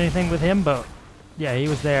recorded anything with him, but yeah, he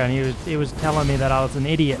was there and he was telling me that I was an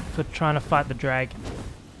idiot for trying to fight the dragon.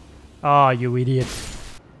 Oh, you idiot.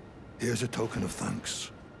 Here's a token of thanks.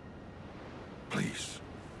 Please,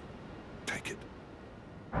 take it.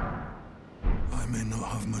 I may not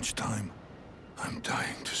have much time. I'm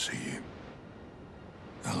dying to see you.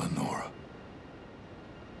 Eleonora.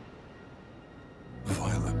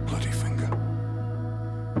 Violet Bloody Finger.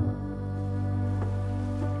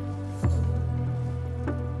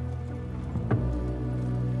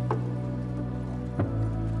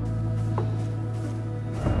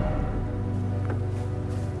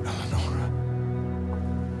 Eleonora.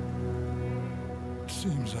 It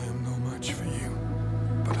seems I am no match for you,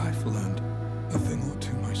 but I've learned a thing or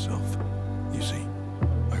two myself. You see,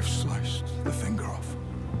 I've sliced the finger off.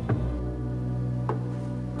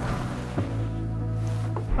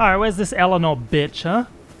 Alright, where's this Eleanor bitch, huh?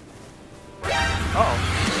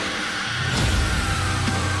 Uh-oh.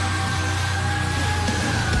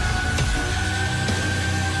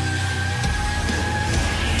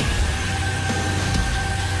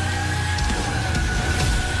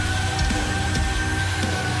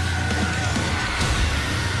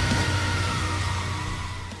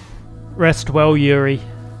 Rest well, Yuri.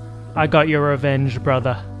 I got your revenge,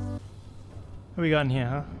 brother. What we got in here,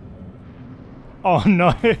 huh? Oh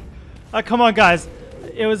no. Oh, come on, guys.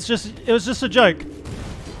 It was just a joke.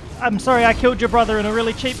 I'm sorry I killed your brother in a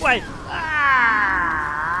really cheap way.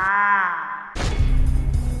 Ah!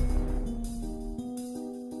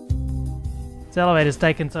 This elevator's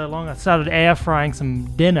taking so long, I started air frying some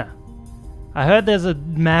dinner. I heard there's a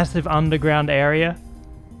massive underground area.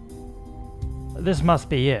 This must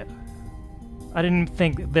be it. I didn't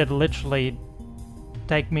think they'd literally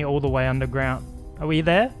take me all the way underground. Are we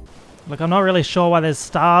there? Look, I'm not really sure why there's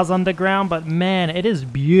stars underground, but man, it is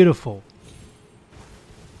beautiful.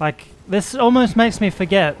 Like, this almost makes me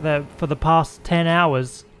forget that for the past 10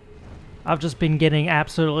 hours, I've just been getting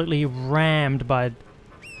absolutely rammed by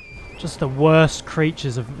just the worst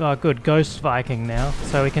creatures of... Oh, good, Ghost Viking now.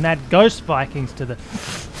 So we can add Ghost Vikings to the...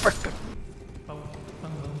 Frickin'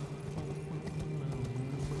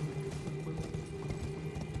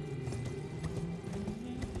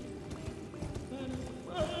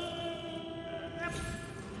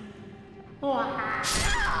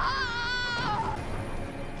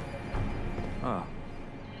 Ah,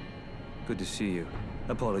 good to see you.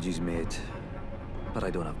 Apologies, mate, but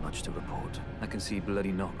I don't have much to report. I can see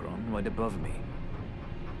bloody Nokron right above me,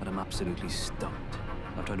 but I'm absolutely stumped.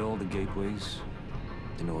 I've tried all the gateways,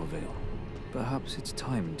 to no avail. Perhaps it's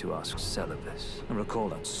time to ask Celibus and recall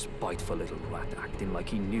that spiteful little rat acting like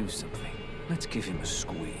he knew something. Let's give him a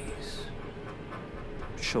squeeze.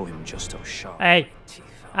 Show him just how sharp. Hey,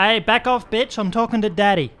 hey, back off, bitch! I'm talking to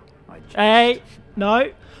Daddy. Hey,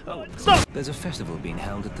 no. Stop! There's a festival being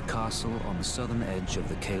held at the castle on the southern edge of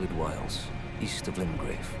the Caelid Wilds, east of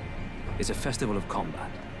Limgrave. It's a festival of combat.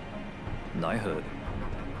 And I heard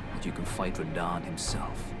that you can fight Radahn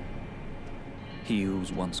himself. He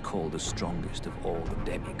who's once called the strongest of all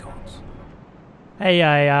the demigods. Hey,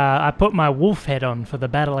 I put my wolf head on for the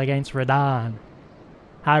battle against Radahn.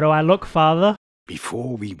 How do I look, Father?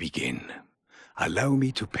 Before we begin, allow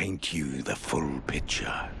me to paint you the full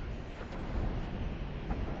picture.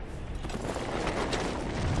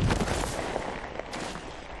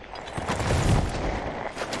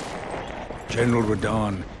 General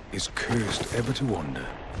Radahn is cursed ever to wander.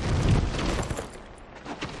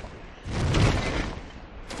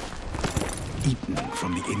 Eaten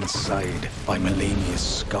from the inside by Melania's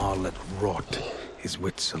scarlet rot, his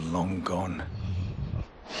wits are long gone.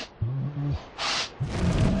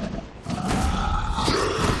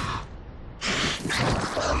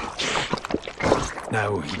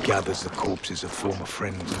 Now he gathers the corpses of former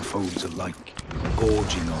friends and foes alike,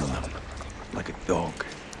 gorging on them like a dog.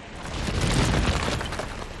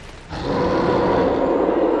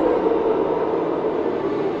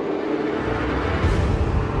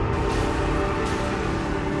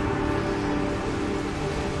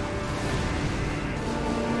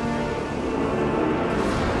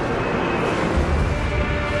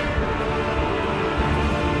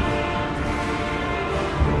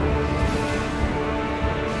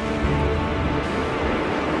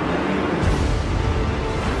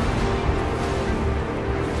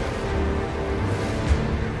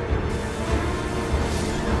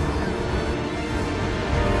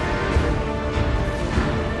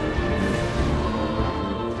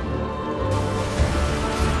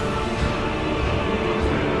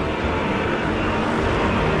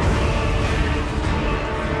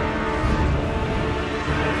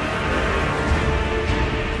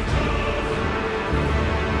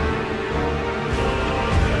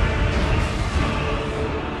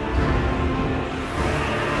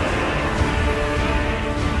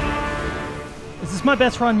 Is this my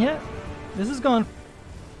best run yet? This is gone.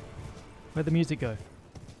 Where'd the music go?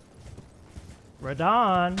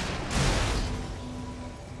 Radon.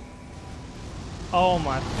 Oh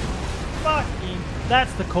my fucking...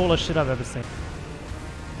 That's the coolest shit I've ever seen.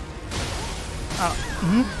 Oh.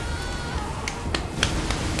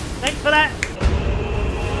 Thanks for that.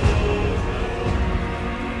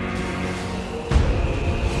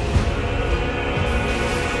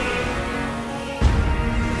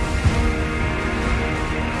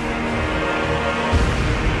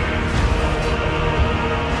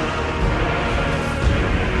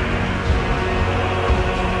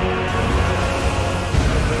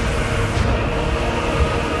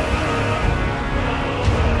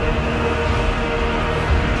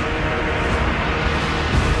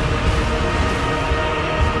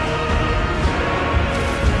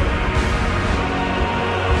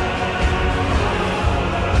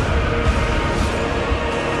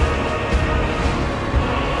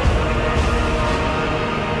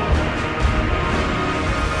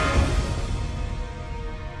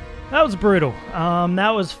 That was brutal. That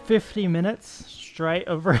was 50 minutes straight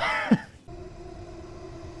over.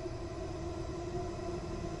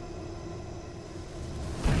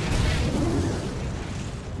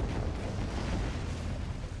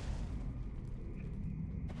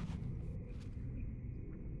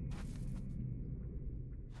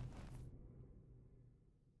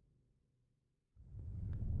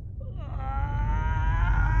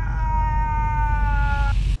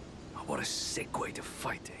 What a sick way to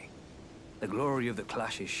fight, eh? The glory of the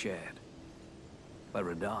clash is shared by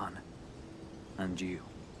Radahn and you.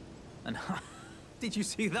 And did you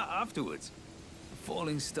see that afterwards? A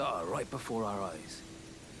falling star right before our eyes.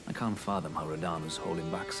 I can't fathom how Radahn was holding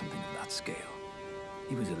back something of that scale.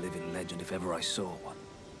 He was a living legend if ever I saw one.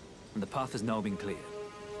 And the path has now been cleared.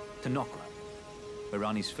 To Nokra, where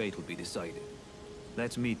Ranni's fate will be decided.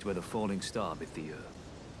 Let's meet where the falling star bit the earth.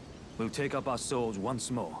 We'll take up our swords once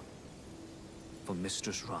more for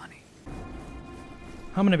Mistress Ranni.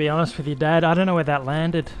 I'm gonna be honest with you, Dad. I don't know where that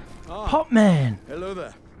landed. Pop Man. Hello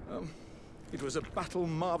there. It was a battle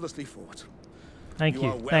marvelously fought. Thank you. You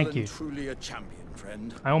are well Thank and you. truly a champion,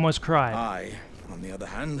 friend. I almost cried. I, on the other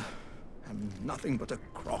hand, am nothing but a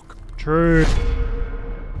crock. True.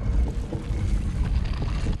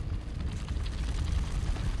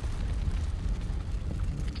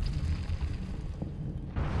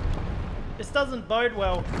 This doesn't bode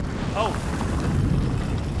well. Oh.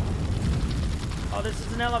 Oh, this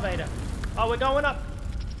is an elevator. Oh, we're going up.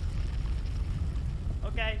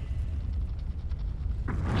 Okay.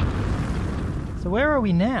 So where are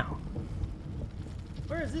we now?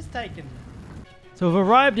 Where is this taken? So we've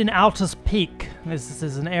arrived in Altus Peak. This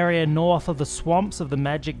is an area north of the swamps of the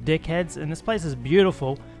magic dickheads, and this place is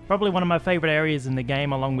beautiful. Probably one of my favorite areas in the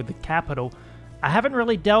game, along with the capital. I haven't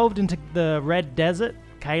really delved into the Red Desert,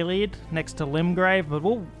 Kaleid, next to Limgrave, but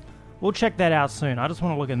we'll check that out soon. I just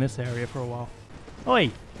want to look in this area for a while.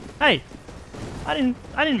 Oi! Hey! I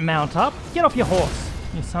didn't mount up. Get off your horse,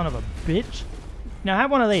 you son of a bitch. Now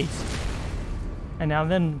have one of these. And now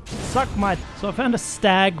then suck my... So I found a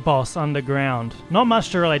stag boss underground. Not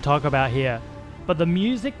much to really talk about here. But the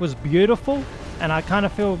music was beautiful, and I kind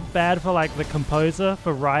of feel bad for like the composer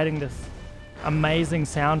for writing this amazing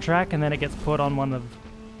soundtrack, and then it gets put on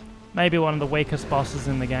maybe one of the weakest bosses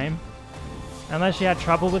in the game. Unless you had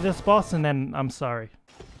trouble with this boss, and then I'm sorry.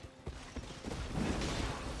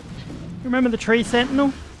 Remember the tree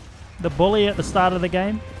sentinel? The bully at the start of the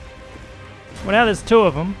game? Well, now there's two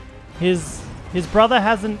of them. His brother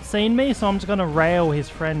hasn't seen me, so I'm just gonna rail his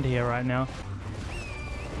friend here right now.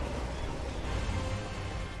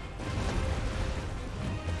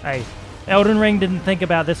 Hey, Elden Ring didn't think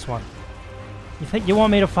about this one. You think you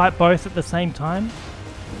want me to fight both at the same time?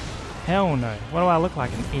 Hell no. What do I look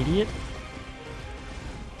like, an idiot?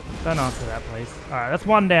 Don't answer that, please. Alright, that's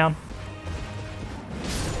one down.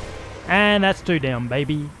 And that's two down,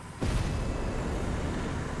 baby.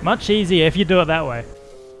 Much easier if you do it that way.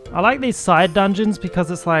 I like these side dungeons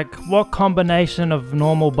because it's like, what combination of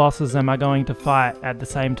normal bosses am I going to fight at the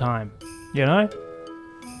same time? You know?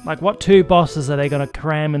 Like, what two bosses are they going to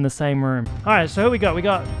cram in the same room? Alright, so who we got? We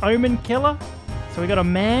got Omen Killer. So we got a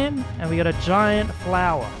man, and we got a giant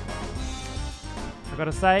flower. I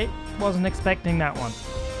gotta say, wasn't expecting that one.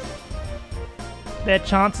 Their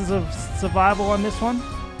chances of survival on this one?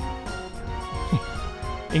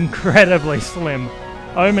 Incredibly slim.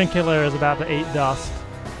 Omen Killer is about to eat dust.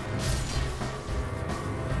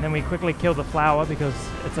 And then we quickly kill the flower because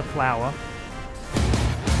it's a flower.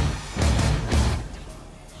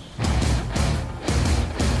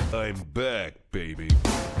 I'm back, baby.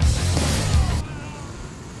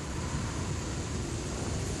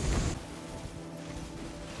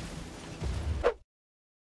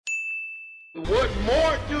 What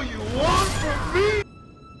more do you want from me?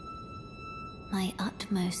 My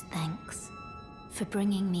utmost thanks for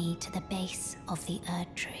bringing me to the base of the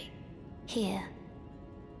Erd Tree. Here,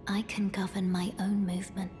 I can govern my own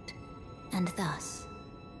movement, and thus,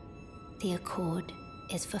 the accord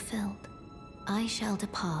is fulfilled. I shall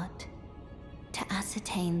depart to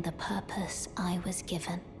ascertain the purpose I was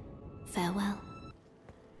given. Farewell.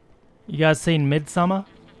 You guys seen Midsummer?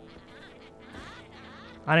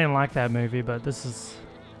 I didn't like that movie, but this is...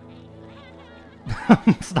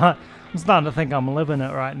 I'm starting to think I'm living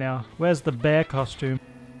it right now. Where's the bear costume?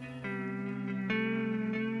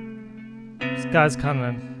 This guy's kind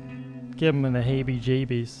of giving me the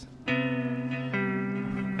heebie-jeebies.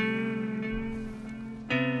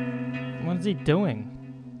 What is he doing?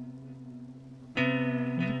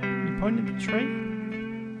 You pointing at the tree?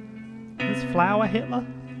 Is this Flower Hitler?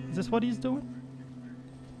 Is this what he's doing?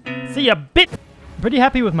 See ya, bit! Pretty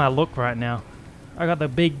happy with my look right now. I got the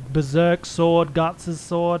big berserk sword, Guts'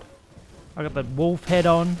 sword. I got the wolf head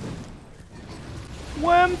on.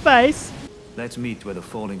 Worm face! Let's meet where the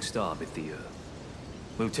falling star bit the earth.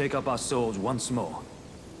 We'll take up our swords once more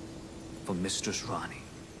for Mistress Ranni.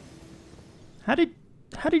 How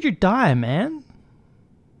did you die, man?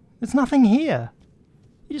 There's nothing here.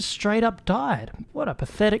 You just straight up died. What a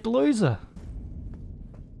pathetic loser.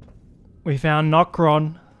 We found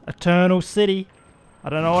Nokron, Eternal City. I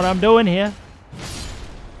don't know what I'm doing here.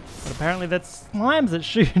 But apparently that's slimes that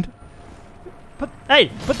shoot. Hey,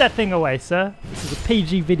 put that thing away, sir. This is a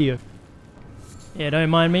PG video. Yeah, don't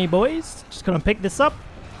mind me, boys. Just gonna pick this up.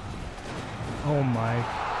 Oh my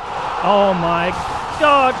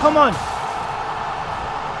god, come on!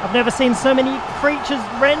 I've never seen so many creatures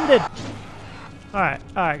rendered. Alright,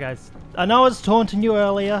 guys. I know I was taunting you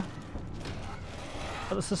earlier.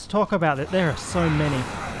 But let's just talk about it. There are so many.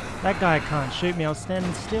 That guy can't shoot me. I was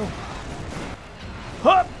standing still.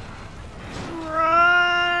 Hup!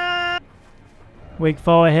 Weak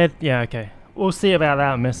forehead. Yeah, okay. We'll see about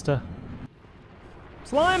that, mister.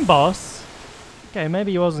 Slime boss? Okay,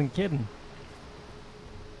 maybe he wasn't kidding.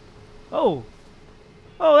 Oh!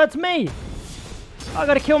 Oh, that's me! I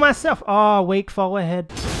gotta kill myself. Oh, weak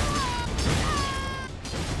forehead.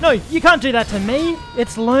 No, you can't do that to me!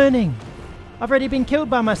 It's learning. I've already been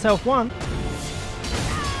killed by myself once.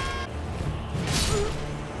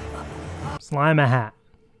 Slimer hat.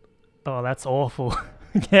 Oh, that's awful.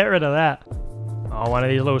 Get rid of that. Oh, one of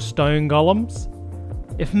these little stone golems.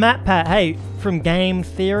 If MatPat, hey, from Game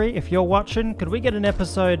Theory, if you're watching, could we get an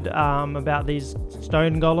episode about these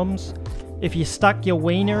stone golems? If you stuck your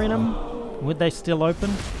wiener in them, would they still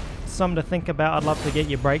open? Something to think about. I'd love to get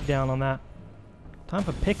your breakdown on that. Time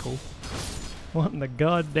for pickle. What in the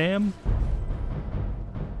goddamn?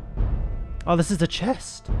 Oh, this is a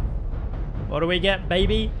chest. What do we get,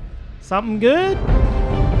 baby? Something good?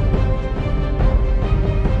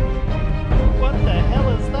 What the hell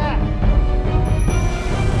is that?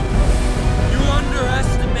 You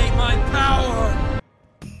underestimate my power!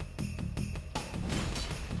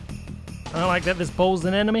 I don't like that this ball's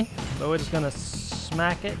an enemy, but we're just gonna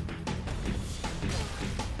smack it.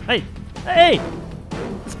 Hey! Hey!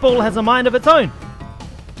 This ball has a mind of its own!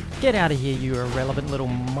 Get out of here, you irrelevant little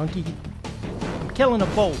monkey. I'm killing a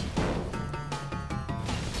ball.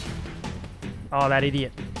 Oh, that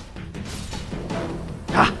idiot.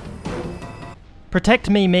 Ha! Protect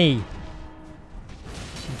me.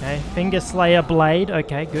 Okay, Finger Slayer Blade.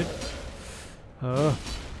 Okay, good. Oh.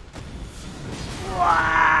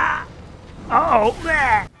 Oh,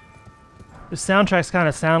 man! The soundtracks kind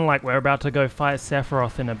of sound like we're about to go fight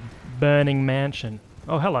Sephiroth in a burning mansion.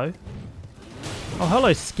 Oh, hello. Oh,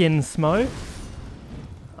 hello, Skin Smo.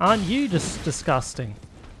 Aren't you just disgusting?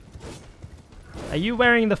 Are you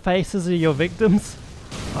wearing the faces of your victims?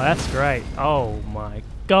 Oh, that's great. Oh my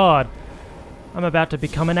god. I'm about to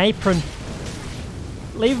become an apron.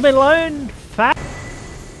 Leave me alone, fat.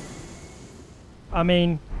 I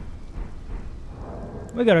mean,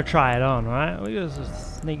 we gotta try it on, right? We gotta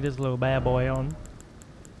just sneak this little bad boy on.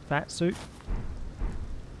 Fat suit.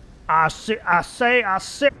 I say.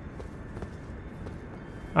 Alright,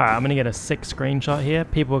 I'm gonna get a sick screenshot here.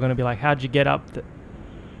 People are gonna be like, how'd you get up the...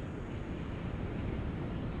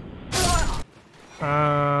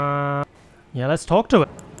 Yeah, let's talk to it.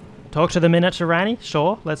 Talk to the miniature Ranni?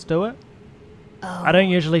 Sure, let's do it. Oh, I don't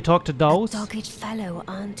usually talk to dolls. A dogged fellow,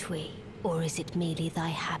 aren't we? Or is it merely thy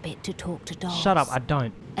habit to talk to dolls? Shut up, I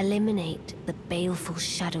don't. Eliminate the baleful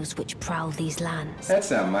shadows which prowl these lands.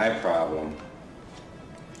 That's not my problem.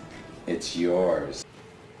 It's yours.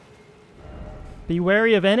 Be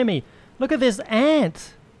wary of enemy. Look at this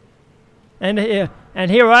ant. And here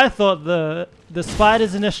I thought the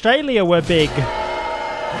spiders in Australia were big.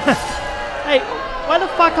 Hey, why the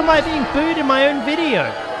fuck am I being booed in my own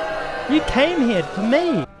video? You came here for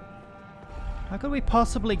me. How could we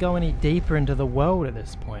possibly go any deeper into the world at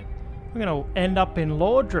this point? We're gonna end up in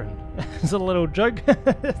Lordran. It's a little joke.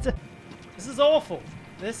 This is awful.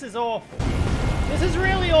 This is awful. This is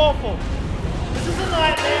really awful. This is a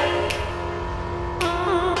nightmare.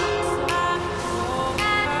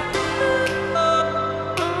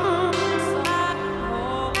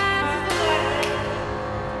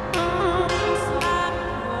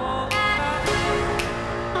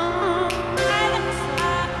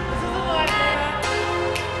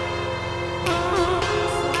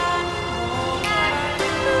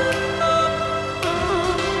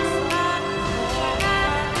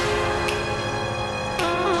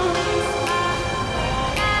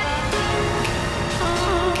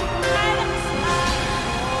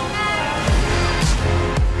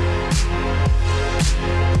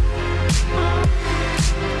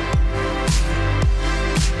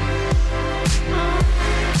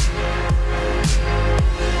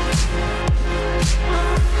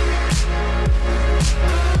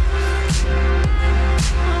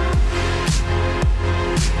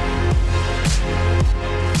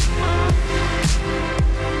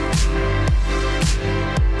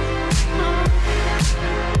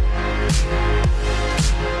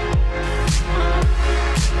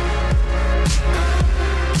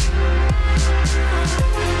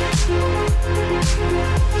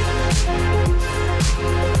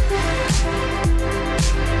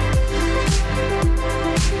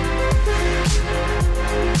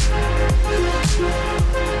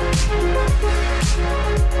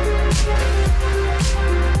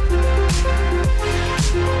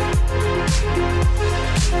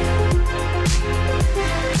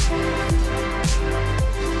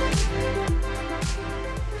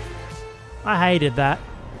 I hated that.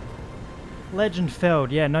 Legend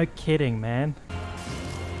failed, yeah, no kidding, man.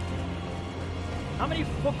 How many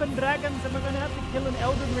fucking dragons am I gonna have to kill in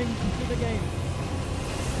Elden Ring computer game?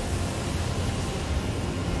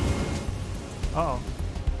 Uh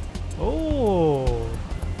oh. Oh,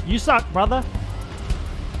 you suck, brother.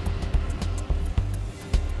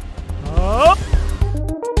 Oh.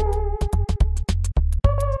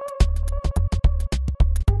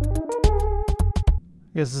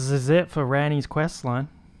 Guess this is it for Ranni's questline.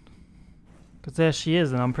 Because there she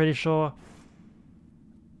is, and I'm pretty sure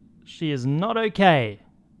she is not okay.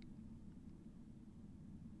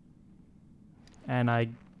 And I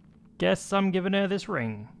guess I'm giving her this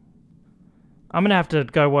ring. I'm gonna have to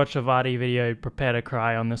go watch a Vardy video, prepare to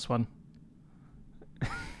cry on this one.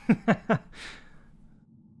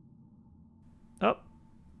 Oh.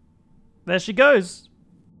 There she goes.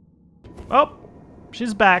 Oh,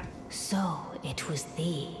 she's back. So it was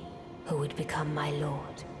thee who would become my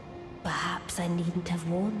lord. Perhaps I needn't have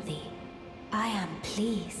warned thee. I am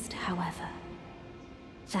pleased, however.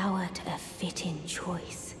 Thou art a fitting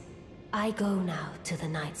choice. I go now to the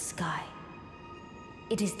night sky.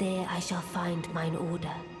 It is there I shall find mine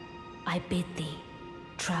order. I bid thee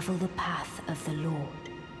travel the path of the Lord,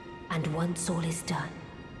 and once all is done,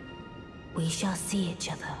 we shall see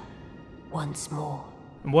each other once more.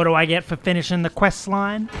 And what do I get for finishing the quest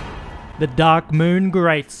line? The Dark Moon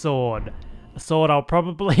Greatsword. A sword I'll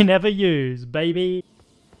probably never use, baby.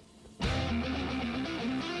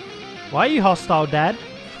 Why are you hostile, Dad?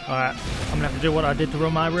 Alright, I'm gonna have to do what I did to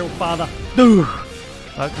my real father.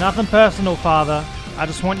 Look, nothing personal, Father. I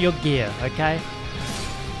just want your gear, okay?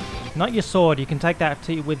 Not your sword, you can take that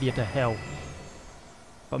with you to hell.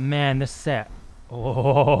 But man, this set.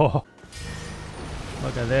 Oh,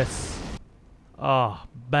 look at this. Oh,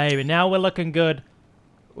 baby, now we're looking good.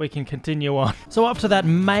 We can continue on. So after that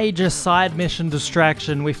major side mission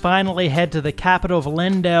distraction, we finally head to the capital of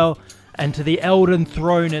Lendel and to the Elden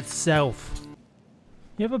Throne itself.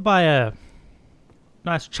 You ever buy a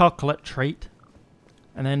nice chocolate treat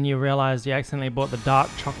and then you realize you accidentally bought the dark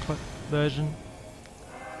chocolate version?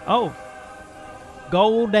 Oh,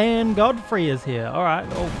 Golden Godfrey is here. Alright,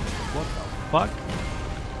 oh, what the fuck?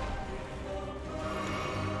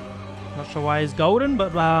 Not sure why he's golden,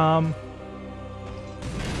 but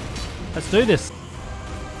let's do this.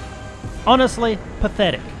 Honestly,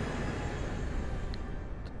 pathetic.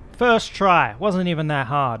 First try, wasn't even that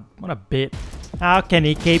hard. What a bit. How can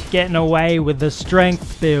he keep getting away with the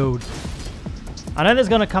strength build? I know there's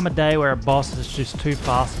gonna come a day where a boss is just too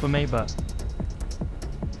fast for me, but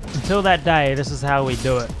until that day, this is how we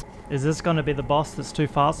do it. Is this gonna be the boss that's too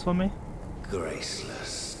fast for me?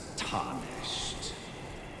 Graceless, tarnished.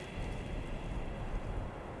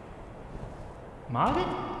 Marvin?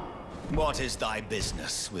 What is thy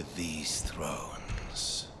business with these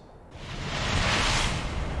thrones?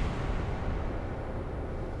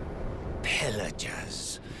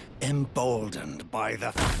 pillagers, emboldened by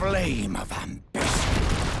the flame of ambition.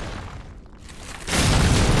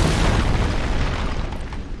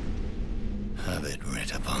 Have it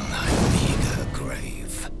writ upon thy meager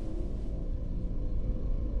grave.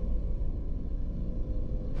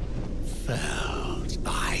 Felled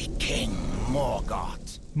by King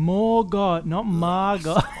Morgoth. Morgoth, not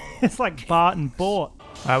Margot. It's like Bart and Bort.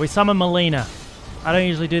 Alright, we summon Melina. I don't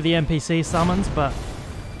usually do the NPC summons, but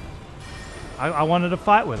I wanted to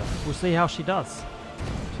fight with her. We'll see how she does.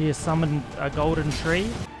 She has summoned a golden tree.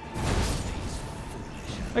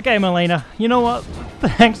 Okay, Melina, you know what?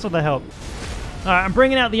 Thanks for the help. Alright, I'm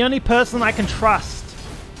bringing out the only person I can trust.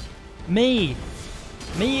 Me.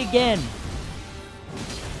 Me again.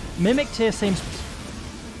 Mimic tier seems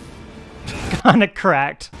kind of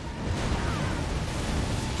cracked.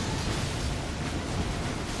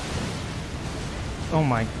 Oh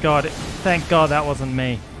my god, thank god that wasn't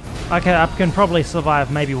me. Okay, I can probably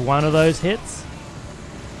survive maybe one of those hits.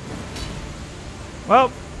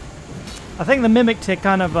 Well, I think the Mimic tier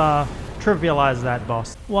kind of trivialized that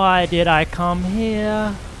boss. Why did I come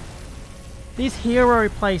here? These hero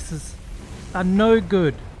places are no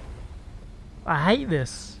good. I hate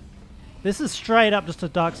this. This is straight up just a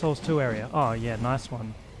Dark Souls 2 area. Oh yeah, nice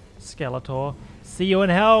one. Skeletor. See you in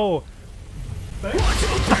hell!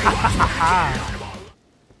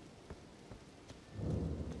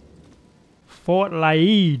 Fort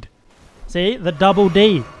Laid. See, the double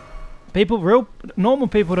D. Normal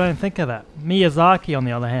people don't think of that. Miyazaki, on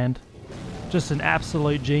the other hand, just an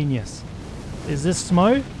absolute genius. Is this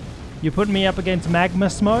Smo? You putting me up against Magma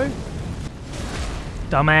Smo?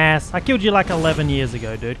 Dumbass. I killed you like 11 years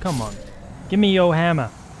ago, dude. Come on. Give me your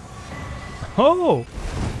hammer. Oh!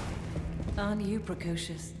 Aren't you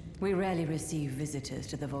precocious? We rarely receive visitors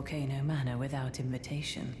to the Volcano Manor without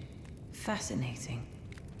invitation. Fascinating.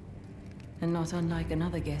 And not unlike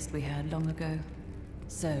another guest we had long ago.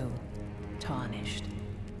 So, tarnished.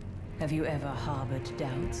 Have you ever harbored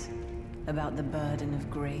doubts about the burden of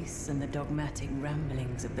grace and the dogmatic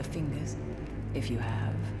ramblings of the Fingers? If you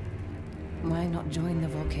have, why not join the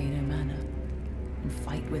Volcano Manor and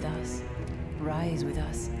fight with us, rise with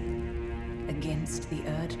us, against the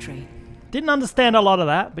Erd Tree? Didn't understand a lot of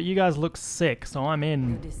that, but you guys look sick, so I'm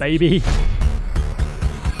in, baby.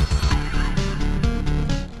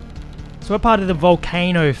 So we're part of the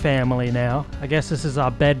Volcano family now. I guess this is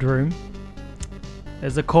our bedroom.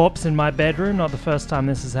 There's a corpse in my bedroom, not the first time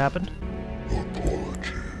this has happened.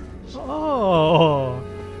 Apologies. Oh.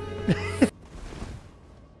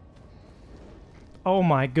 Oh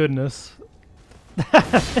my goodness.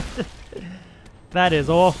 That is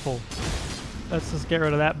awful. Let's just get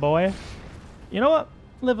rid of that boy. You know what?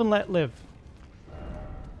 Live and let live.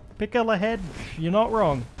 Pickle ahead, you're not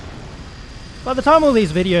wrong. By the time all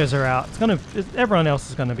these videos are out, everyone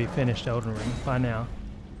else is gonna be finished Elden Ring by now.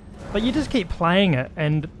 But you just keep playing it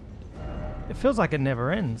and it feels like it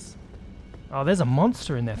never ends. Oh, there's a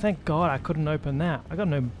monster in there. Thank God I couldn't open that. I got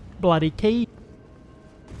no bloody key.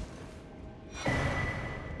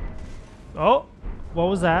 Oh, what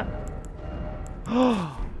was that?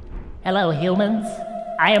 Hello, humans.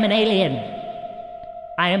 I am an alien.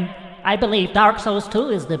 I believe Dark Souls 2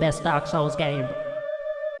 is the best Dark Souls game.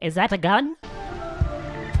 Is that a gun?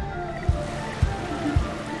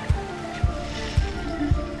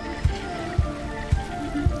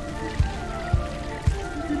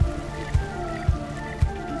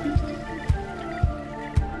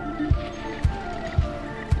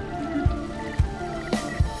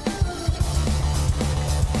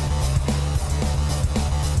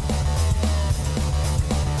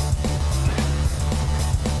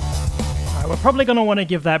 We're probably going to want to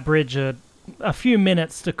give that bridge a few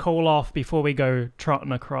minutes to cool off before we go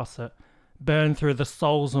trotting across it. Burn through the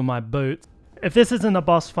soles of my boots. If this isn't a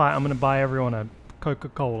boss fight, I'm going to buy everyone a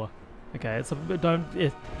Coca-Cola. Okay,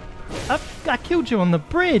 I killed you on the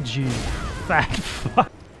bridge, you fat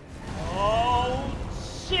fuck. Oh,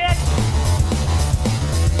 shit!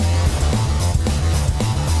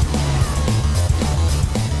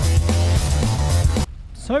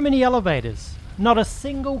 So many elevators. Not a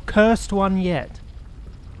single cursed one yet.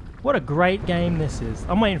 What a great game this is.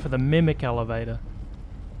 I'm waiting for the Mimic elevator.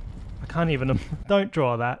 I can't even... Don't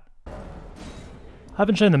draw that. I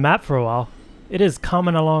haven't shown the map for a while. It is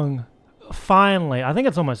coming along. Finally. I think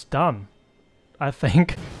it's almost done. I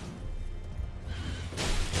think.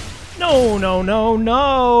 No, no, no,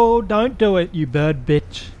 no! Don't do it, you bird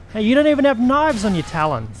bitch. Hey, you don't even have knives on your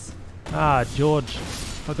talons. Ah, George.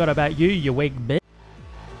 Forgot about you, you weak bitch.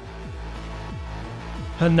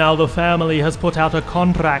 And now the family has put out a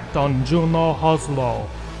contract on Juno Hoslo.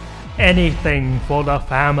 Anything for the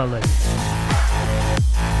family.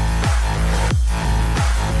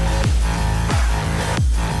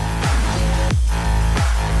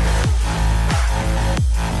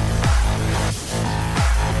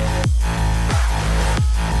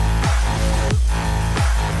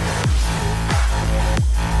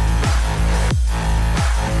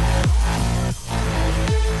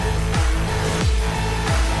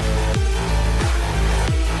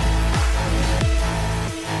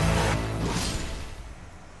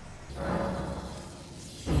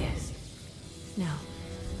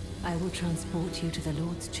 transport you to the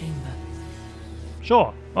Lord's chamber.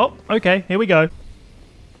 Sure. Oh, okay, here we go.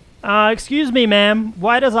 Excuse me, ma'am.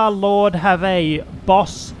 Why does our Lord have a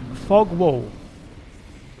boss fog wall?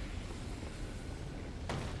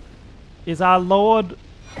 Is our Lord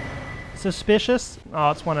suspicious?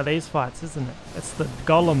 Oh, it's one of these fights, isn't it? It's the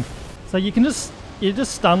golem. So you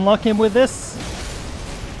just stun lock him with this.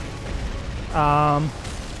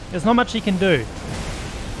 There's not much he can do.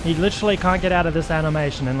 He literally can't get out of this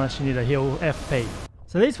animation unless you need a heal FP.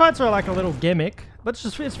 So these fights are like a little gimmick, but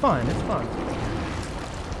it's fine, it's fun.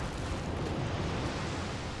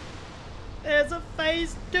 There's a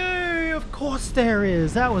phase 2! Of course there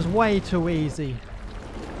is! That was way too easy.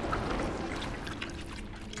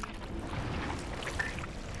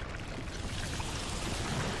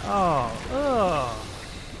 Oh,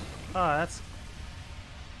 that's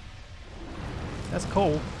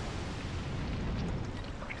cool.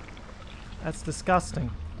 That's disgusting.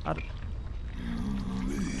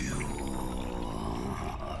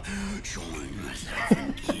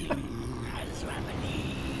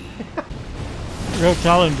 Real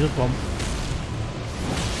challenge, this one.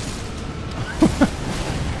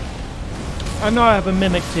 I know I have a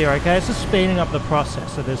mimic here, okay? It's just speeding up the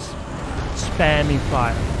process of this spammy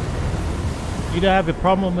fight. You don't have a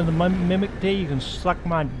problem with the mimic tea, you can suck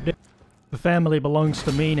my dick. The family belongs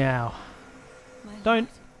to me now. Don't...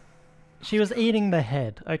 She was eating the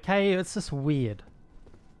head, okay? It's just weird.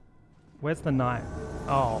 Where's the knife?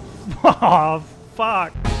 Oh. Oh,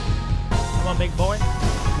 fuck. Come on, big boy.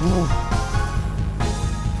 Ooh.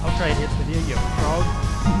 I'll trade hits with you, you frog.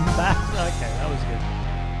 Back. Okay, that was good.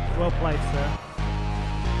 Well played, sir.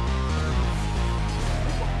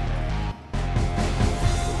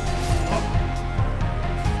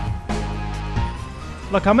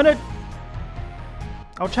 Look,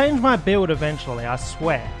 I'll change my build eventually, I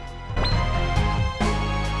swear.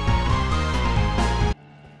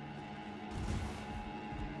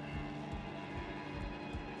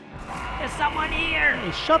 There's someone here!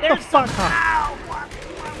 Hey, shut the fuck up!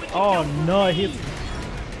 Oh no, he...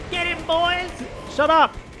 Get him, boys! Shut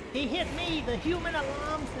up! He hit me, the human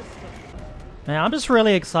alarm system. Man, I'm just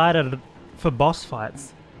really excited for boss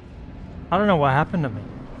fights. I don't know what happened to me.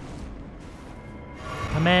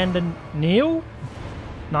 Commander Neil?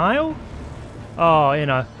 Niall? Oh, you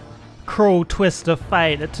know, cruel twist of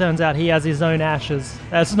fate. It turns out he has his own ashes.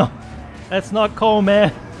 That's not cool,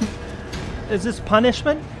 man. Is this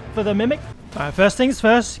punishment for the mimic? Alright, first things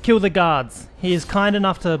first, kill the guards. He is kind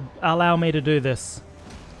enough to allow me to do this.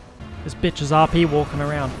 This bitch is RP walking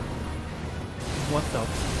around. What the?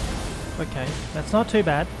 Okay, that's not too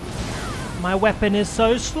bad. My weapon is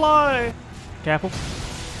so slow. Careful.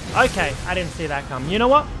 Okay, I didn't see that come. You know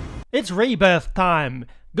what? It's rebirth time.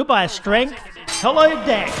 Goodbye, strength. Hello,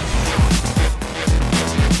 death.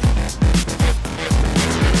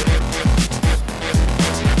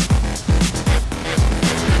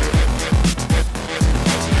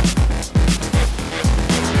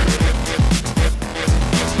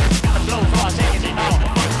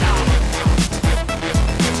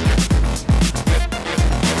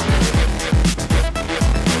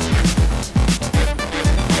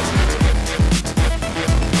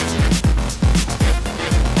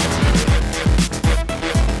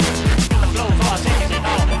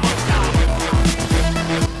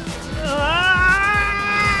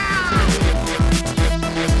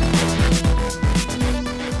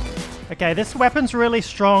 Okay, this weapon's really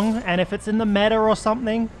strong, and if it's in the meta or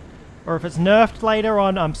something, or if it's nerfed later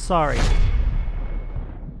on, I'm sorry.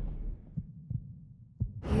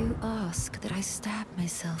 You ask that I stab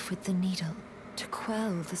myself with the needle to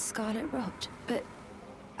quell the Scarlet Rot, but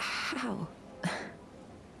how?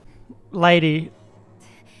 Lady,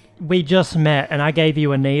 we just met, and I gave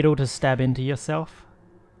you a needle to stab into yourself,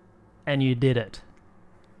 and you did it.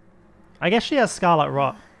 I guess she has Scarlet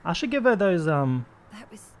Rot. I should give her those, That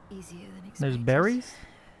was easier than expected. those berries?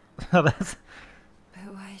 That's...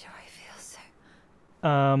 But why do I feel so...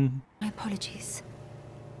 My apologies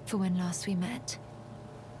for when last we met.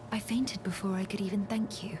 I fainted before I could even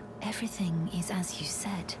thank you. Everything is as you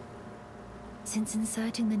said. Since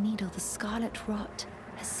inserting the needle, the Scarlet Rot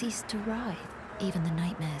has ceased to writhe. Even the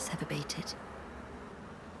nightmares have abated.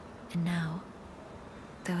 And now,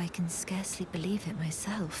 though I can scarcely believe it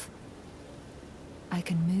myself, I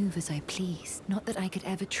can move as I please. Not that I could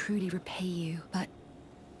ever truly repay you, but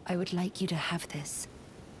I would like you to have this,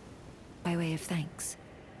 by way of thanks.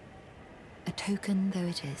 A token though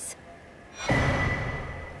it is.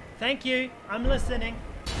 Thank you, I'm listening.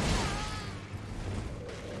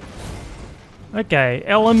 Okay,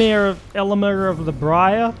 Elamir of the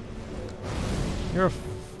Briar.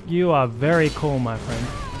 You are very cool, my friend.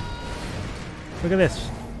 Look at this.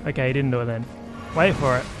 Okay, he didn't do it then. Wait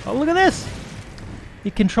for it. Oh, look at this! He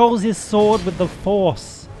controls his sword with the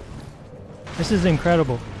Force. This is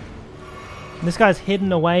incredible. This guy's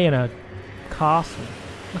hidden away in a castle.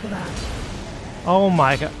 Look at that. Oh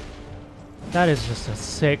my god. That is just a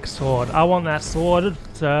sick sword. I want that sword,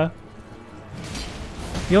 sir.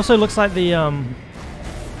 He also looks like the,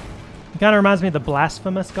 he kind of reminds me of the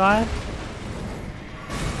Blasphemous guy.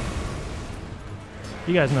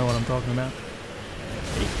 You guys know what I'm talking about.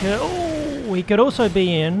 He could also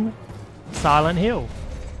be in Silent Hill.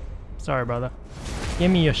 Sorry, brother.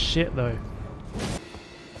 Give me your shit, though.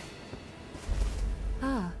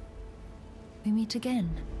 Ah, we meet again.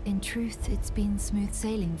 In truth, it's been smooth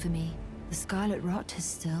sailing for me. The Scarlet Rot has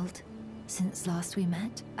stilled since last we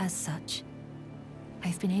met. As such,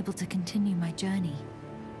 I've been able to continue my journey.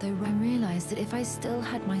 Though I realized that if I still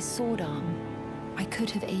had my sword arm, I could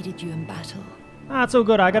have aided you in battle. Ah, it's all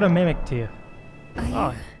good. I got a mimic tier.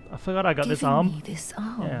 Oh, I forgot I got this arm. Me this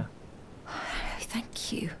arm? Yeah.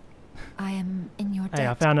 Thank you. I am in your debt. Hey,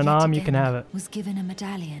 I found an arm. You can have it. Was given a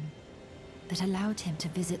medallion that allowed him to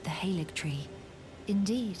visit the Halig tree.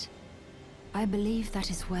 Indeed, I believe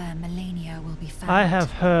that is where Melania will be found. I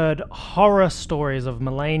have heard horror stories of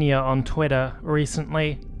Melania on Twitter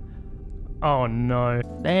recently. Oh no.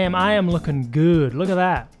 Damn, I am looking good. Look at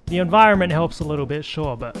that. The environment helps a little bit,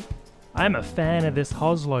 sure, but I'm a fan of this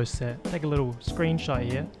Hoslo set. Take a little screenshot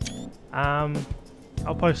here.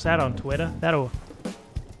 I'll post that on Twitter.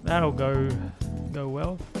 That'll go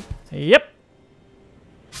well. Yep.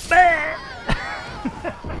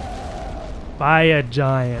 Fire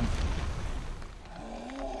giant.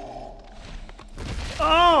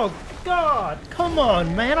 Oh god, come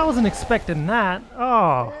on, man. I wasn't expecting that.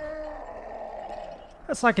 Oh.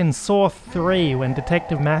 That's like in Saw 3 when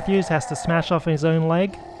Detective Matthews has to smash off his own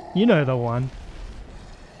leg. You know the one.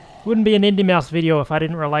 Wouldn't be an Indie Mouse video if I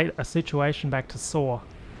didn't relate a situation back to Saw.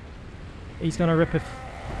 He's gonna rip it.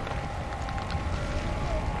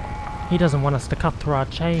 He doesn't want us to cut through our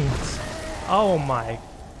chains. Oh my.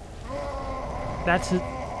 That's it.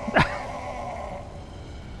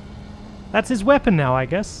 That's his weapon now, I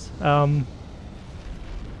guess.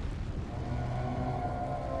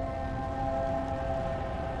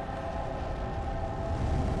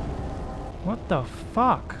 What the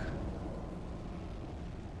fuck?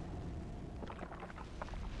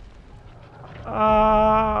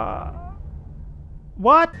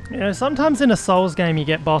 What? You know, sometimes in a Souls game you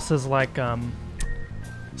get bosses like,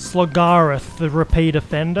 Slogareth, the repeat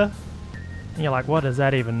offender. And you're like, what does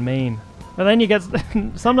that even mean? But then you get,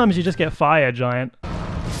 sometimes you just get Fire Giant.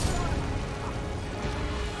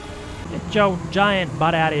 Get your giant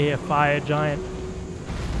butt out of here, Fire Giant.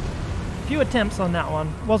 Few attempts on that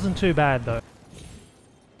one. Wasn't too bad though.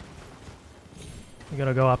 We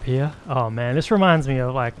gotta go up here. Oh man, this reminds me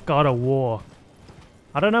of like God of War.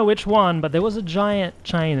 I don't know which one, but there was a giant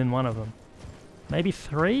chain in one of them. Maybe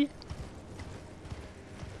 3?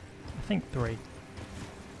 I think 3.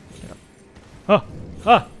 Oh!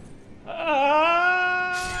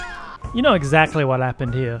 Ah! You know exactly what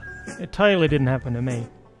happened here. It totally didn't happen to me.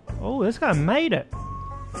 Oh, this guy made it.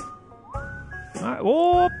 Alright,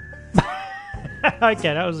 whoa!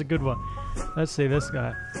 Okay, that was a good one. Let's see this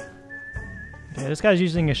guy. Okay, this guy's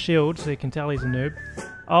using a shield, so you can tell he's a noob.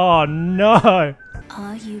 Oh no!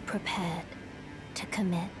 Are you prepared to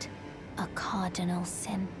commit a cardinal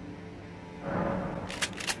sin?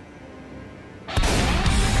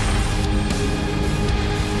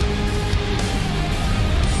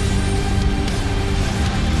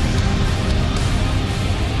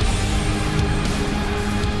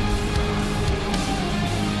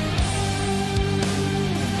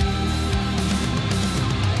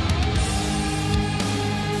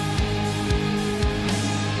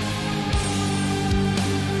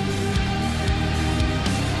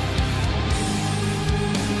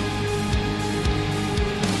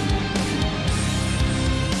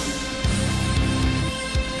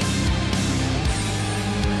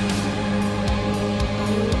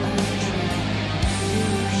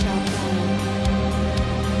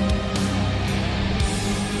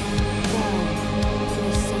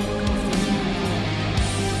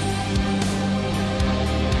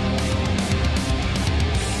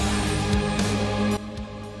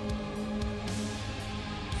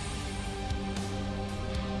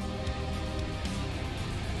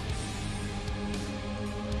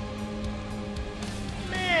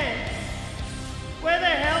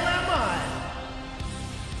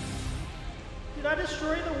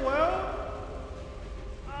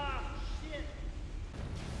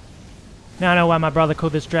 Now I know why my brother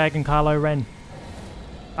called this dragon Kylo Ren.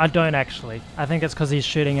 I don't actually. I think it's because he's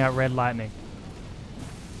shooting out red lightning.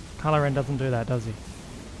 Kylo Ren doesn't do that, does he?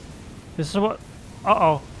 This is what...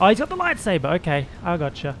 Uh-oh. Oh, he's got the lightsaber. Okay, I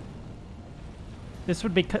gotcha. This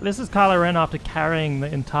would be... This is Kylo Ren after carrying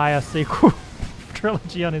the entire sequel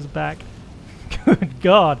trilogy on his back. Good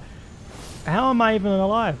God. How am I even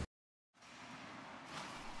alive?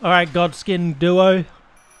 Alright, Godskin duo.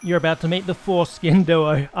 You're about to meet the Foreskin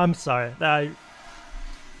duo. I'm sorry. I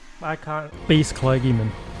can't... Beast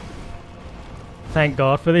Clergyman. Thank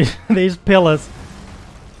God for these pillars.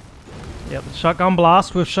 Yep, the shotgun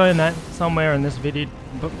blast, we've shown that somewhere in this video,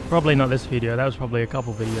 but probably not this video, that was probably a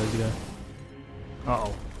couple videos ago.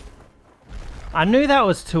 Uh-oh. I knew that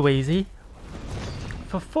was too easy.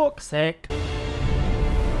 For fuck's sake.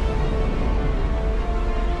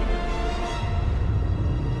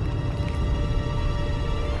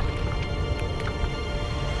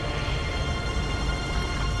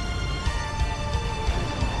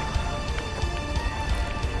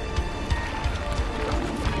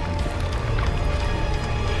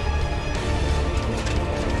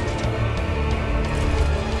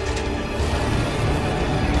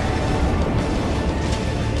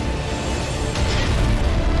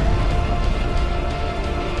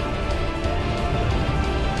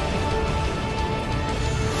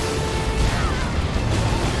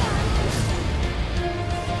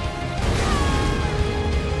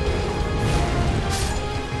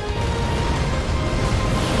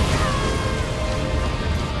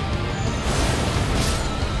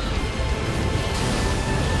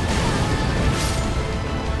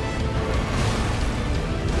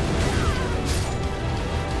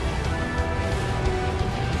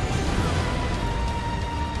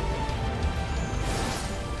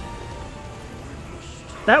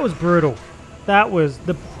 That was brutal. That was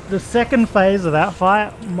the second phase of that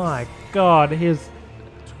fight. My God, his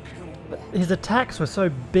attacks were so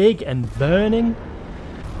big and burning.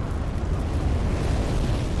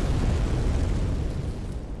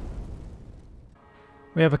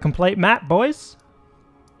 We have a complete map, boys.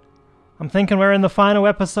 I'm thinking we're in the final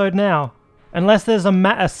episode now. Unless there's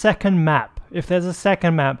a second map. If there's a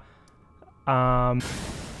second map,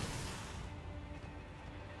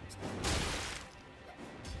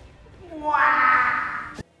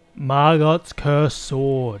 Margot's Curse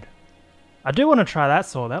Sword. I do want to try that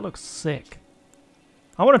sword. That looks sick.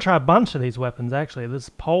 I want to try a bunch of these weapons, actually. This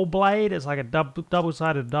pole blade is like a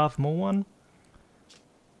double-sided Darth Maul one.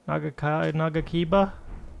 Nagakiba.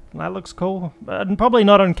 That looks cool. Probably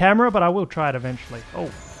not on camera, but I will try it eventually.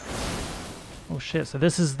 Oh. Oh shit, so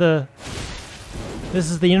this is the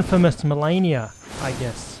infamous Melania, I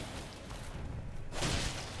guess.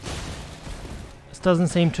 Doesn't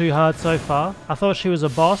seem too hard so far. I thought she was a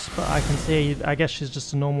boss, but I can see, I guess she's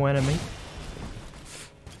just a normal enemy.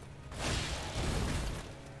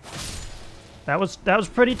 That was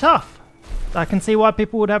pretty tough. I can see why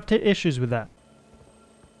people would have issues with that.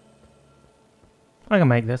 I can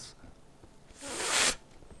make this.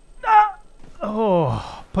 Ah!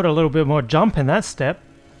 Oh, put a little bit more jump in that step.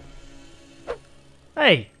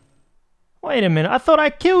 Hey, wait a minute. I thought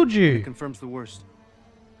I killed you. It confirms the worst.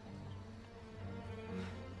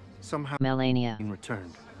 Somehow Melania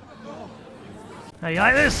returned. How you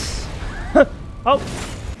like this? Oh,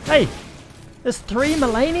 hey, there's 3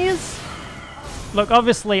 Melanias? Look,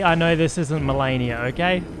 obviously I know this isn't Melania,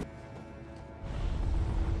 okay?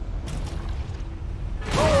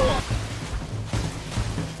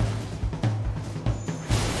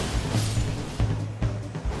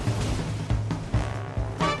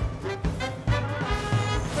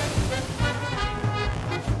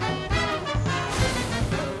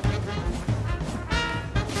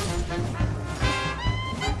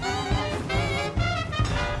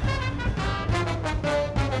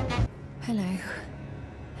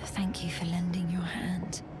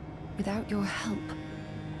 Without your help,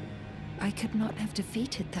 I could not have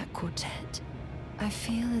defeated that quartet. I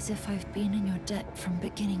feel as if I've been in your debt from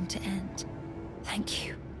beginning to end. Thank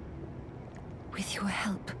you. With your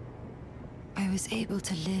help, I was able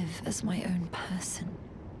to live as my own person,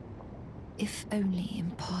 if only in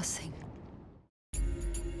passing.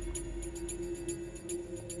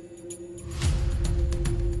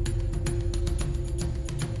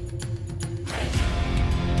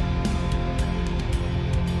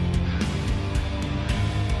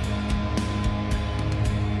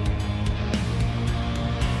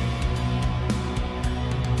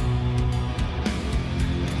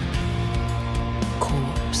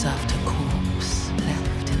 After corpse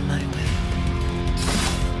left in my wake.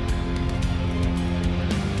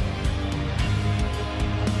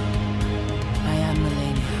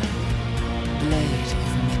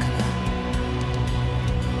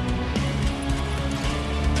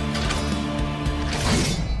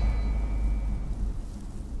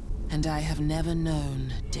 And I have never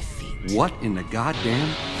known defeat. What in the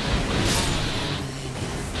goddamn...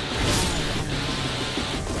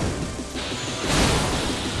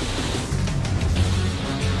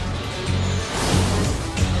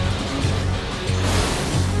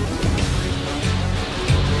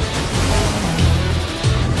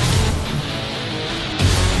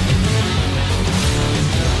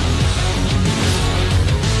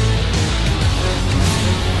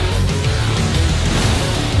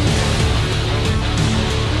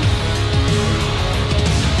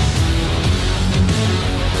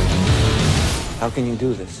 How can you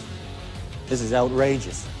do this? This is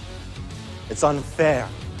outrageous. It's unfair.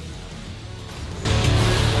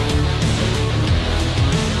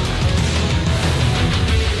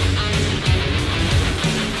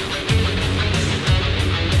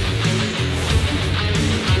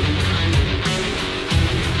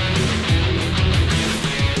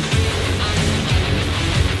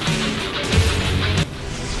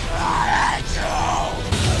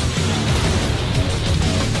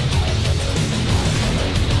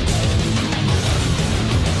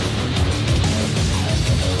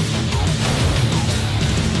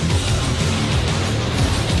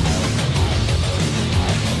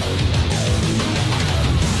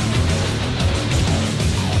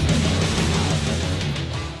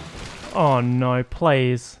 Oh no,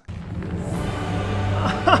 please.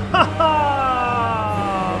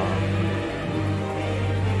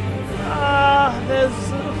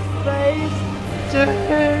 There's a phase 2.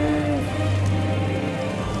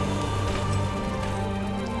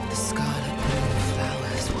 The scarlet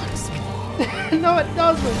flowers once more. No, it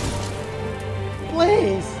doesn't.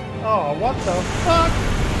 Please. Oh, what the fuck?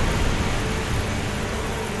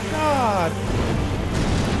 God.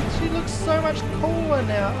 She looks so much cooler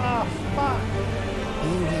now. Ah, fuck.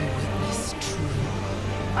 You will witness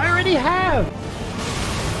true. I already have.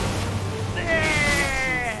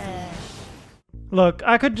 Look,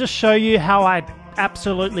 I could just show you how I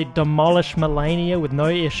absolutely demolish Melania with no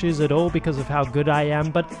issues at all because of how good I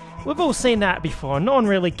am, but we've all seen that before. No one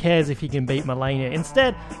really cares if you can beat Melania.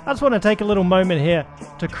 Instead, I just want to take a little moment here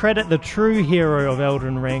to credit the true hero of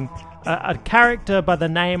Elden Ring, a character by the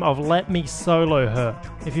name of Let Me Solo Her.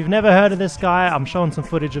 If you've never heard of this guy, I'm showing some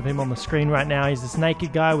footage of him on the screen right now. He's this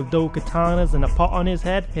naked guy with dual katanas and a pot on his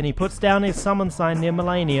head, and he puts down his summon sign near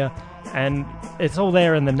Melania, and it's all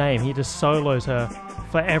there in the name. He just solos her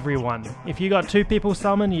for everyone. If you got 2 people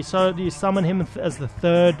summoned, you summon him as the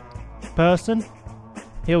 3rd person,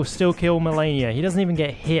 he'll still kill Melania. He doesn't even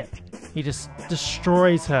get hit. He just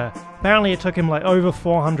destroys her. Apparently it took him like over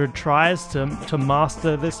 400 tries to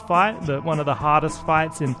master this fight, one of the hardest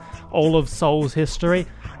fights in all of Souls history.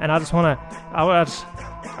 And I just want to,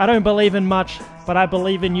 I don't believe in much, but I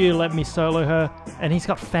believe in you, Let Me Solo Her. And he's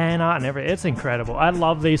got fan art and everything. It's incredible. I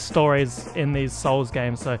love these stories in these Souls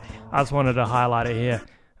games, so I just wanted to highlight it here.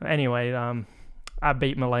 Anyway, I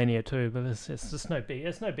beat Melania too, but it's just no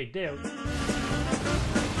big deal.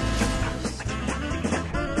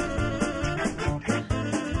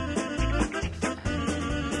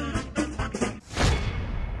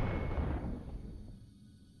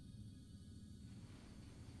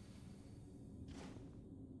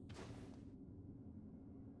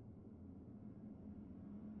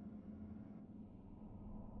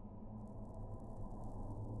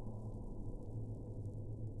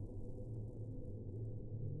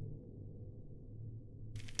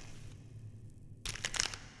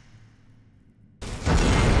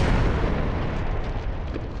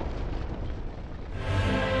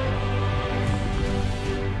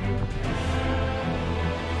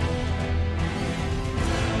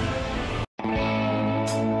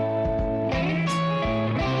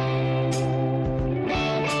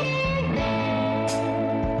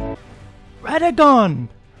 Radagon!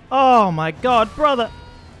 Oh my god, brother!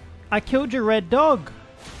 I killed your red dog!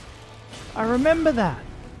 I remember that!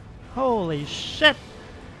 Holy shit!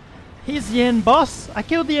 He's the end boss! I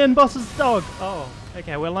killed the end boss's dog! Oh,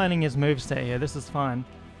 okay, we're learning his moveset here, this is fine.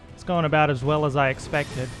 It's going about as well as I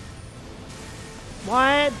expected.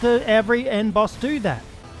 Why did every end boss do that?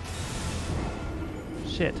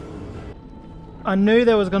 Shit. I knew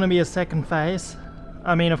there was going to be a second phase.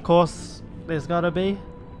 I mean, of course, there's gotta be.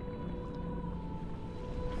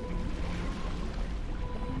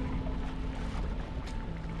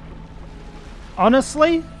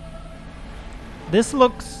 Honestly, this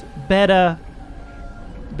looks better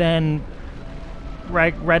than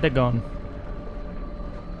Radagon.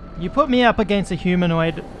 You put me up against a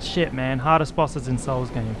humanoid, shit man, hardest bosses in Souls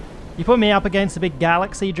game. You put me up against a big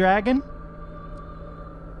galaxy dragon,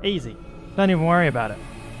 easy. Don't even worry about it.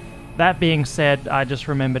 That being said, I just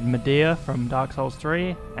remembered Medea from Dark Souls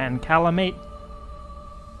 3 and Calamite.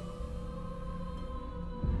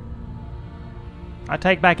 I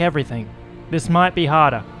take back everything. This might be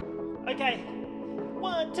harder. Okay.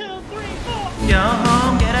 1, 2, 3, 4. Go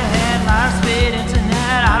home, get ahead, live speed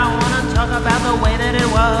internet. I don't wanna talk about the way that it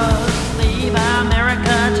was. Leave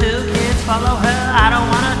America, 2 kids follow her. I don't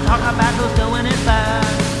wanna talk about who's doing it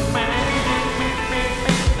first.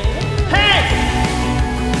 Hey!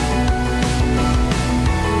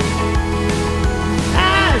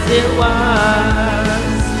 As it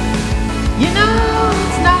was. You know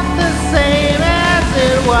it's not the same as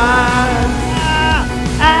it was.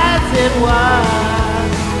 As it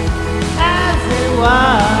was. As it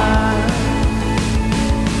was.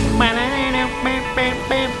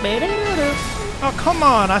 Oh, come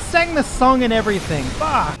on. I sang the song and everything.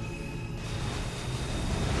 Fuck.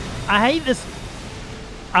 I hate this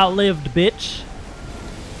outlived bitch.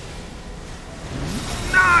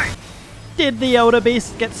 No! Did the Elder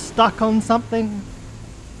Beast get stuck on something?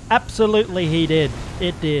 Absolutely he did.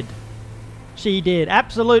 It did. She did.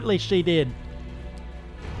 Absolutely she did.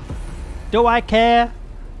 Do I care?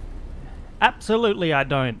 Absolutely I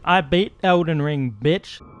don't. I beat Elden Ring,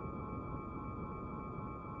 bitch.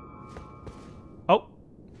 Oh.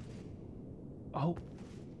 Oh.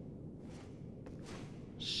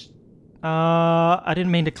 I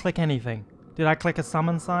didn't mean to click anything. Did I click a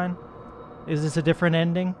summon sign? Is this a different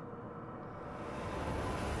ending?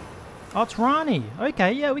 Oh, it's Ranni.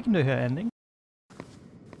 Okay, yeah, we can do her ending.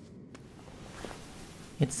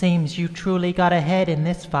 It seems you truly got ahead in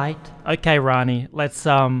this fight. Okay, Ranni, let's,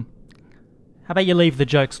 how about you leave the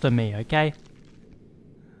jokes to me, okay?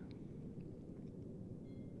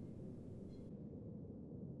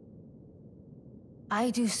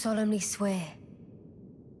 I do solemnly swear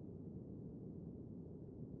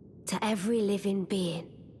to every living being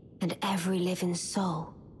and every living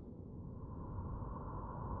soul.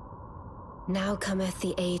 Now cometh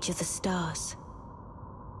the age of the stars.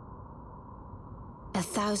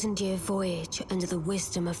 1,000-year voyage under the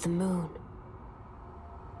wisdom of the moon.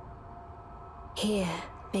 Here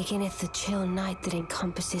beginneth the chill night that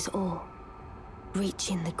encompasses all,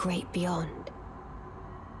 reaching the great beyond.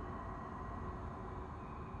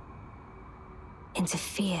 Into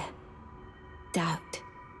fear, doubt,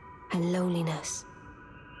 and loneliness,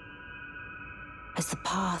 as the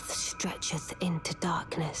path stretcheth into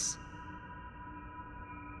darkness.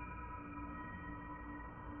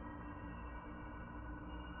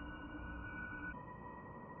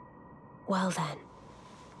 Well then,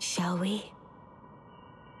 shall we?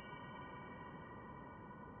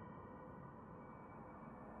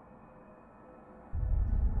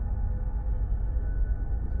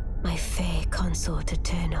 My fair consort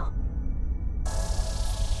eternal.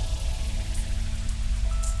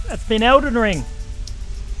 That's been Elden Ring.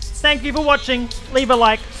 Thank you for watching. Leave a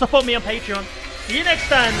like, support me on Patreon. See you next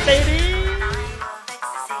time, baby!